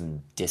and get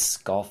some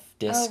golf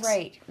discs. Oh,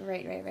 right.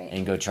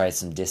 And go try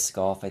some disc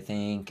golf, I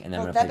think. And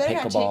then I'm that gonna play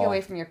better pickleball. not take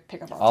away from your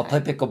pickleball. I'll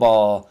play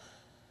pickleball.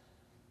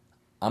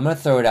 I'm gonna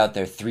throw it out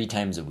there 3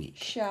 times a week.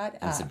 Shut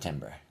in up.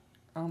 September.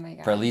 Oh my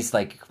god. For at least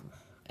like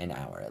an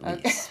hour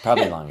at least.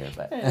 Probably longer,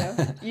 but I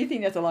know. You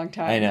think that's a long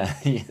time. I know.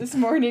 This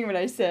morning when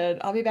I said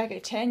I'll be back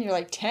at 10, you're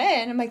like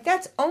 10? I'm like,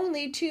 that's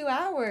only 2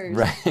 hours.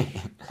 Right.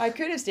 I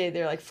could have stayed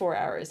there like 4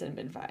 hours and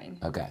been fine.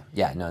 Okay.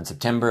 Yeah, no, in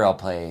September I'll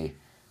play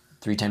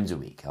 3 times a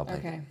week. I'll play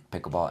Okay.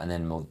 pickleball, and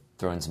then we'll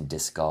throw in some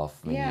disc golf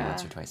maybe Yeah.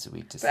 once or twice a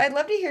week. But I'd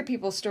love to hear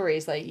people's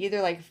stories, like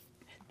either like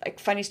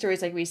funny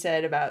stories like we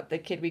said about the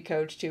kid we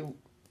coached who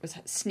was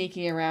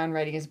sneaking around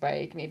riding his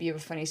bike. Maybe you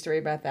have a funny story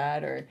about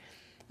that, or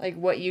like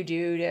what you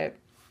do to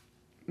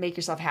make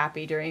yourself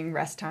happy during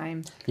rest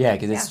time. Yeah,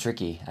 because it's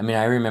tricky. I mean,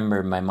 I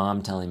remember my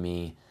mom telling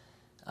me,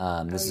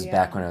 this is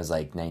back when I was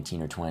like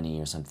 19 or 20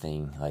 or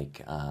something.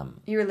 Like,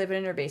 you were living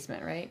in her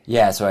basement, right?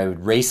 yeah, so I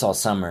would race all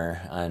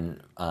summer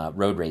on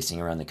road racing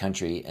around the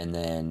country, and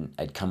then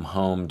I'd come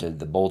home to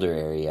the Boulder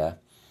area,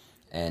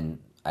 and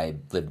I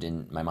lived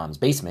in my mom's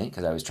basement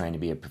because I was trying to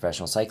be a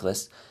professional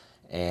cyclist,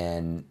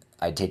 and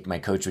my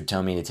coach would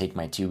tell me to take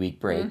my 2-week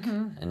break,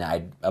 and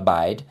I'd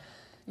abide.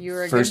 You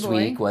were a First good boy.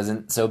 week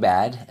wasn't so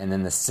bad, and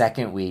then the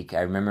second week,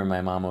 I remember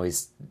my mom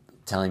always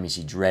telling me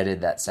she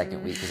dreaded that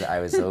second week because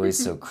I was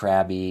always so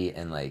crabby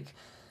and like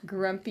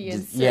grumpy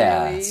and surly.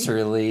 Yeah,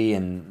 surly,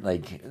 and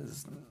like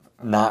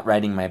not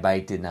riding my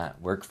bike did not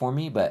work for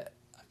me, but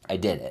I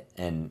did it,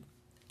 and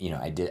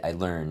I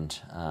learned.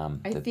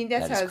 I think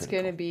that's how it's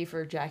going to be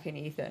for Jack and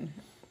Ethan,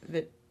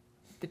 the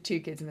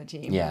 2 kids in the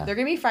team. Yeah, they're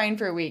going to be fine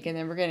for a week, and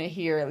then we're going to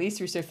hear at least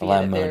through Sophia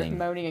that they're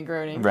moaning and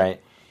groaning.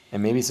 Right,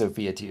 and maybe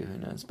Sophia too. Who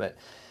knows? But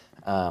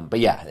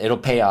yeah, it'll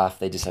pay off.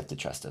 They just have to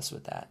trust us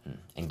with that,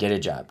 and get a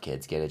job,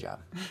 kids. Get a job.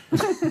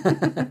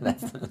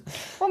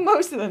 Well,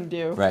 most of them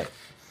do. Right.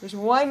 There's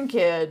one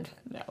kid.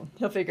 No,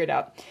 he'll figure it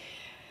out.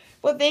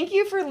 Well, thank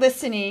you for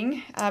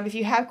listening. If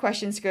you have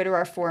questions, go to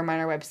our forum on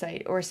our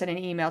website or send an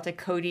email to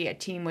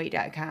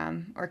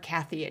Cody@teamweight.com or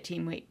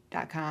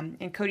Kathy@teamweight.com.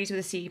 And Cody's with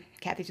a C,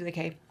 Kathy's with a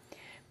K.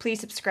 Please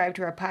subscribe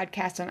to our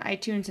podcast on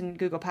iTunes and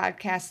Google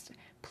Podcasts.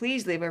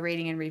 Please leave a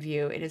rating and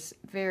review. It is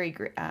very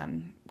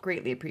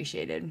greatly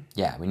appreciated.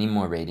 Yeah, we need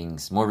more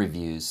ratings, more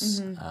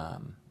reviews.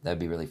 That'd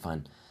be really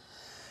fun.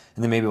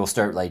 And then maybe we'll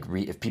start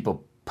if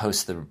people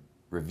post the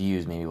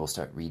reviews, maybe we'll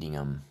start reading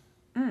them.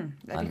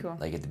 That'd be cool.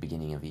 Like at the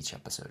beginning of each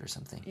episode or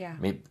something. Yeah.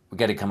 Maybe we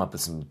got to come up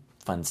with some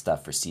fun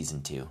stuff for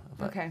season 2.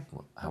 Okay.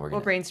 How we'll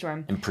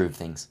brainstorm. Improve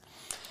things.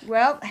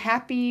 Well,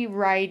 happy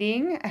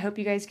riding. I hope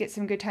you guys get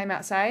some good time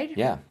outside.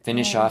 Yeah.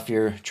 Finish off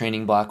your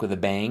training block with a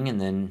bang, and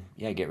then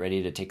get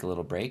ready to take a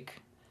little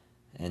break.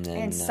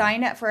 And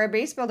sign up for our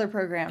Base Builder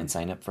program. And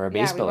sign up for our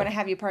Base Builder. We want to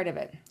have you part of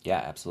it. Yeah,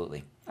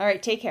 absolutely. All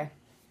right. Take care.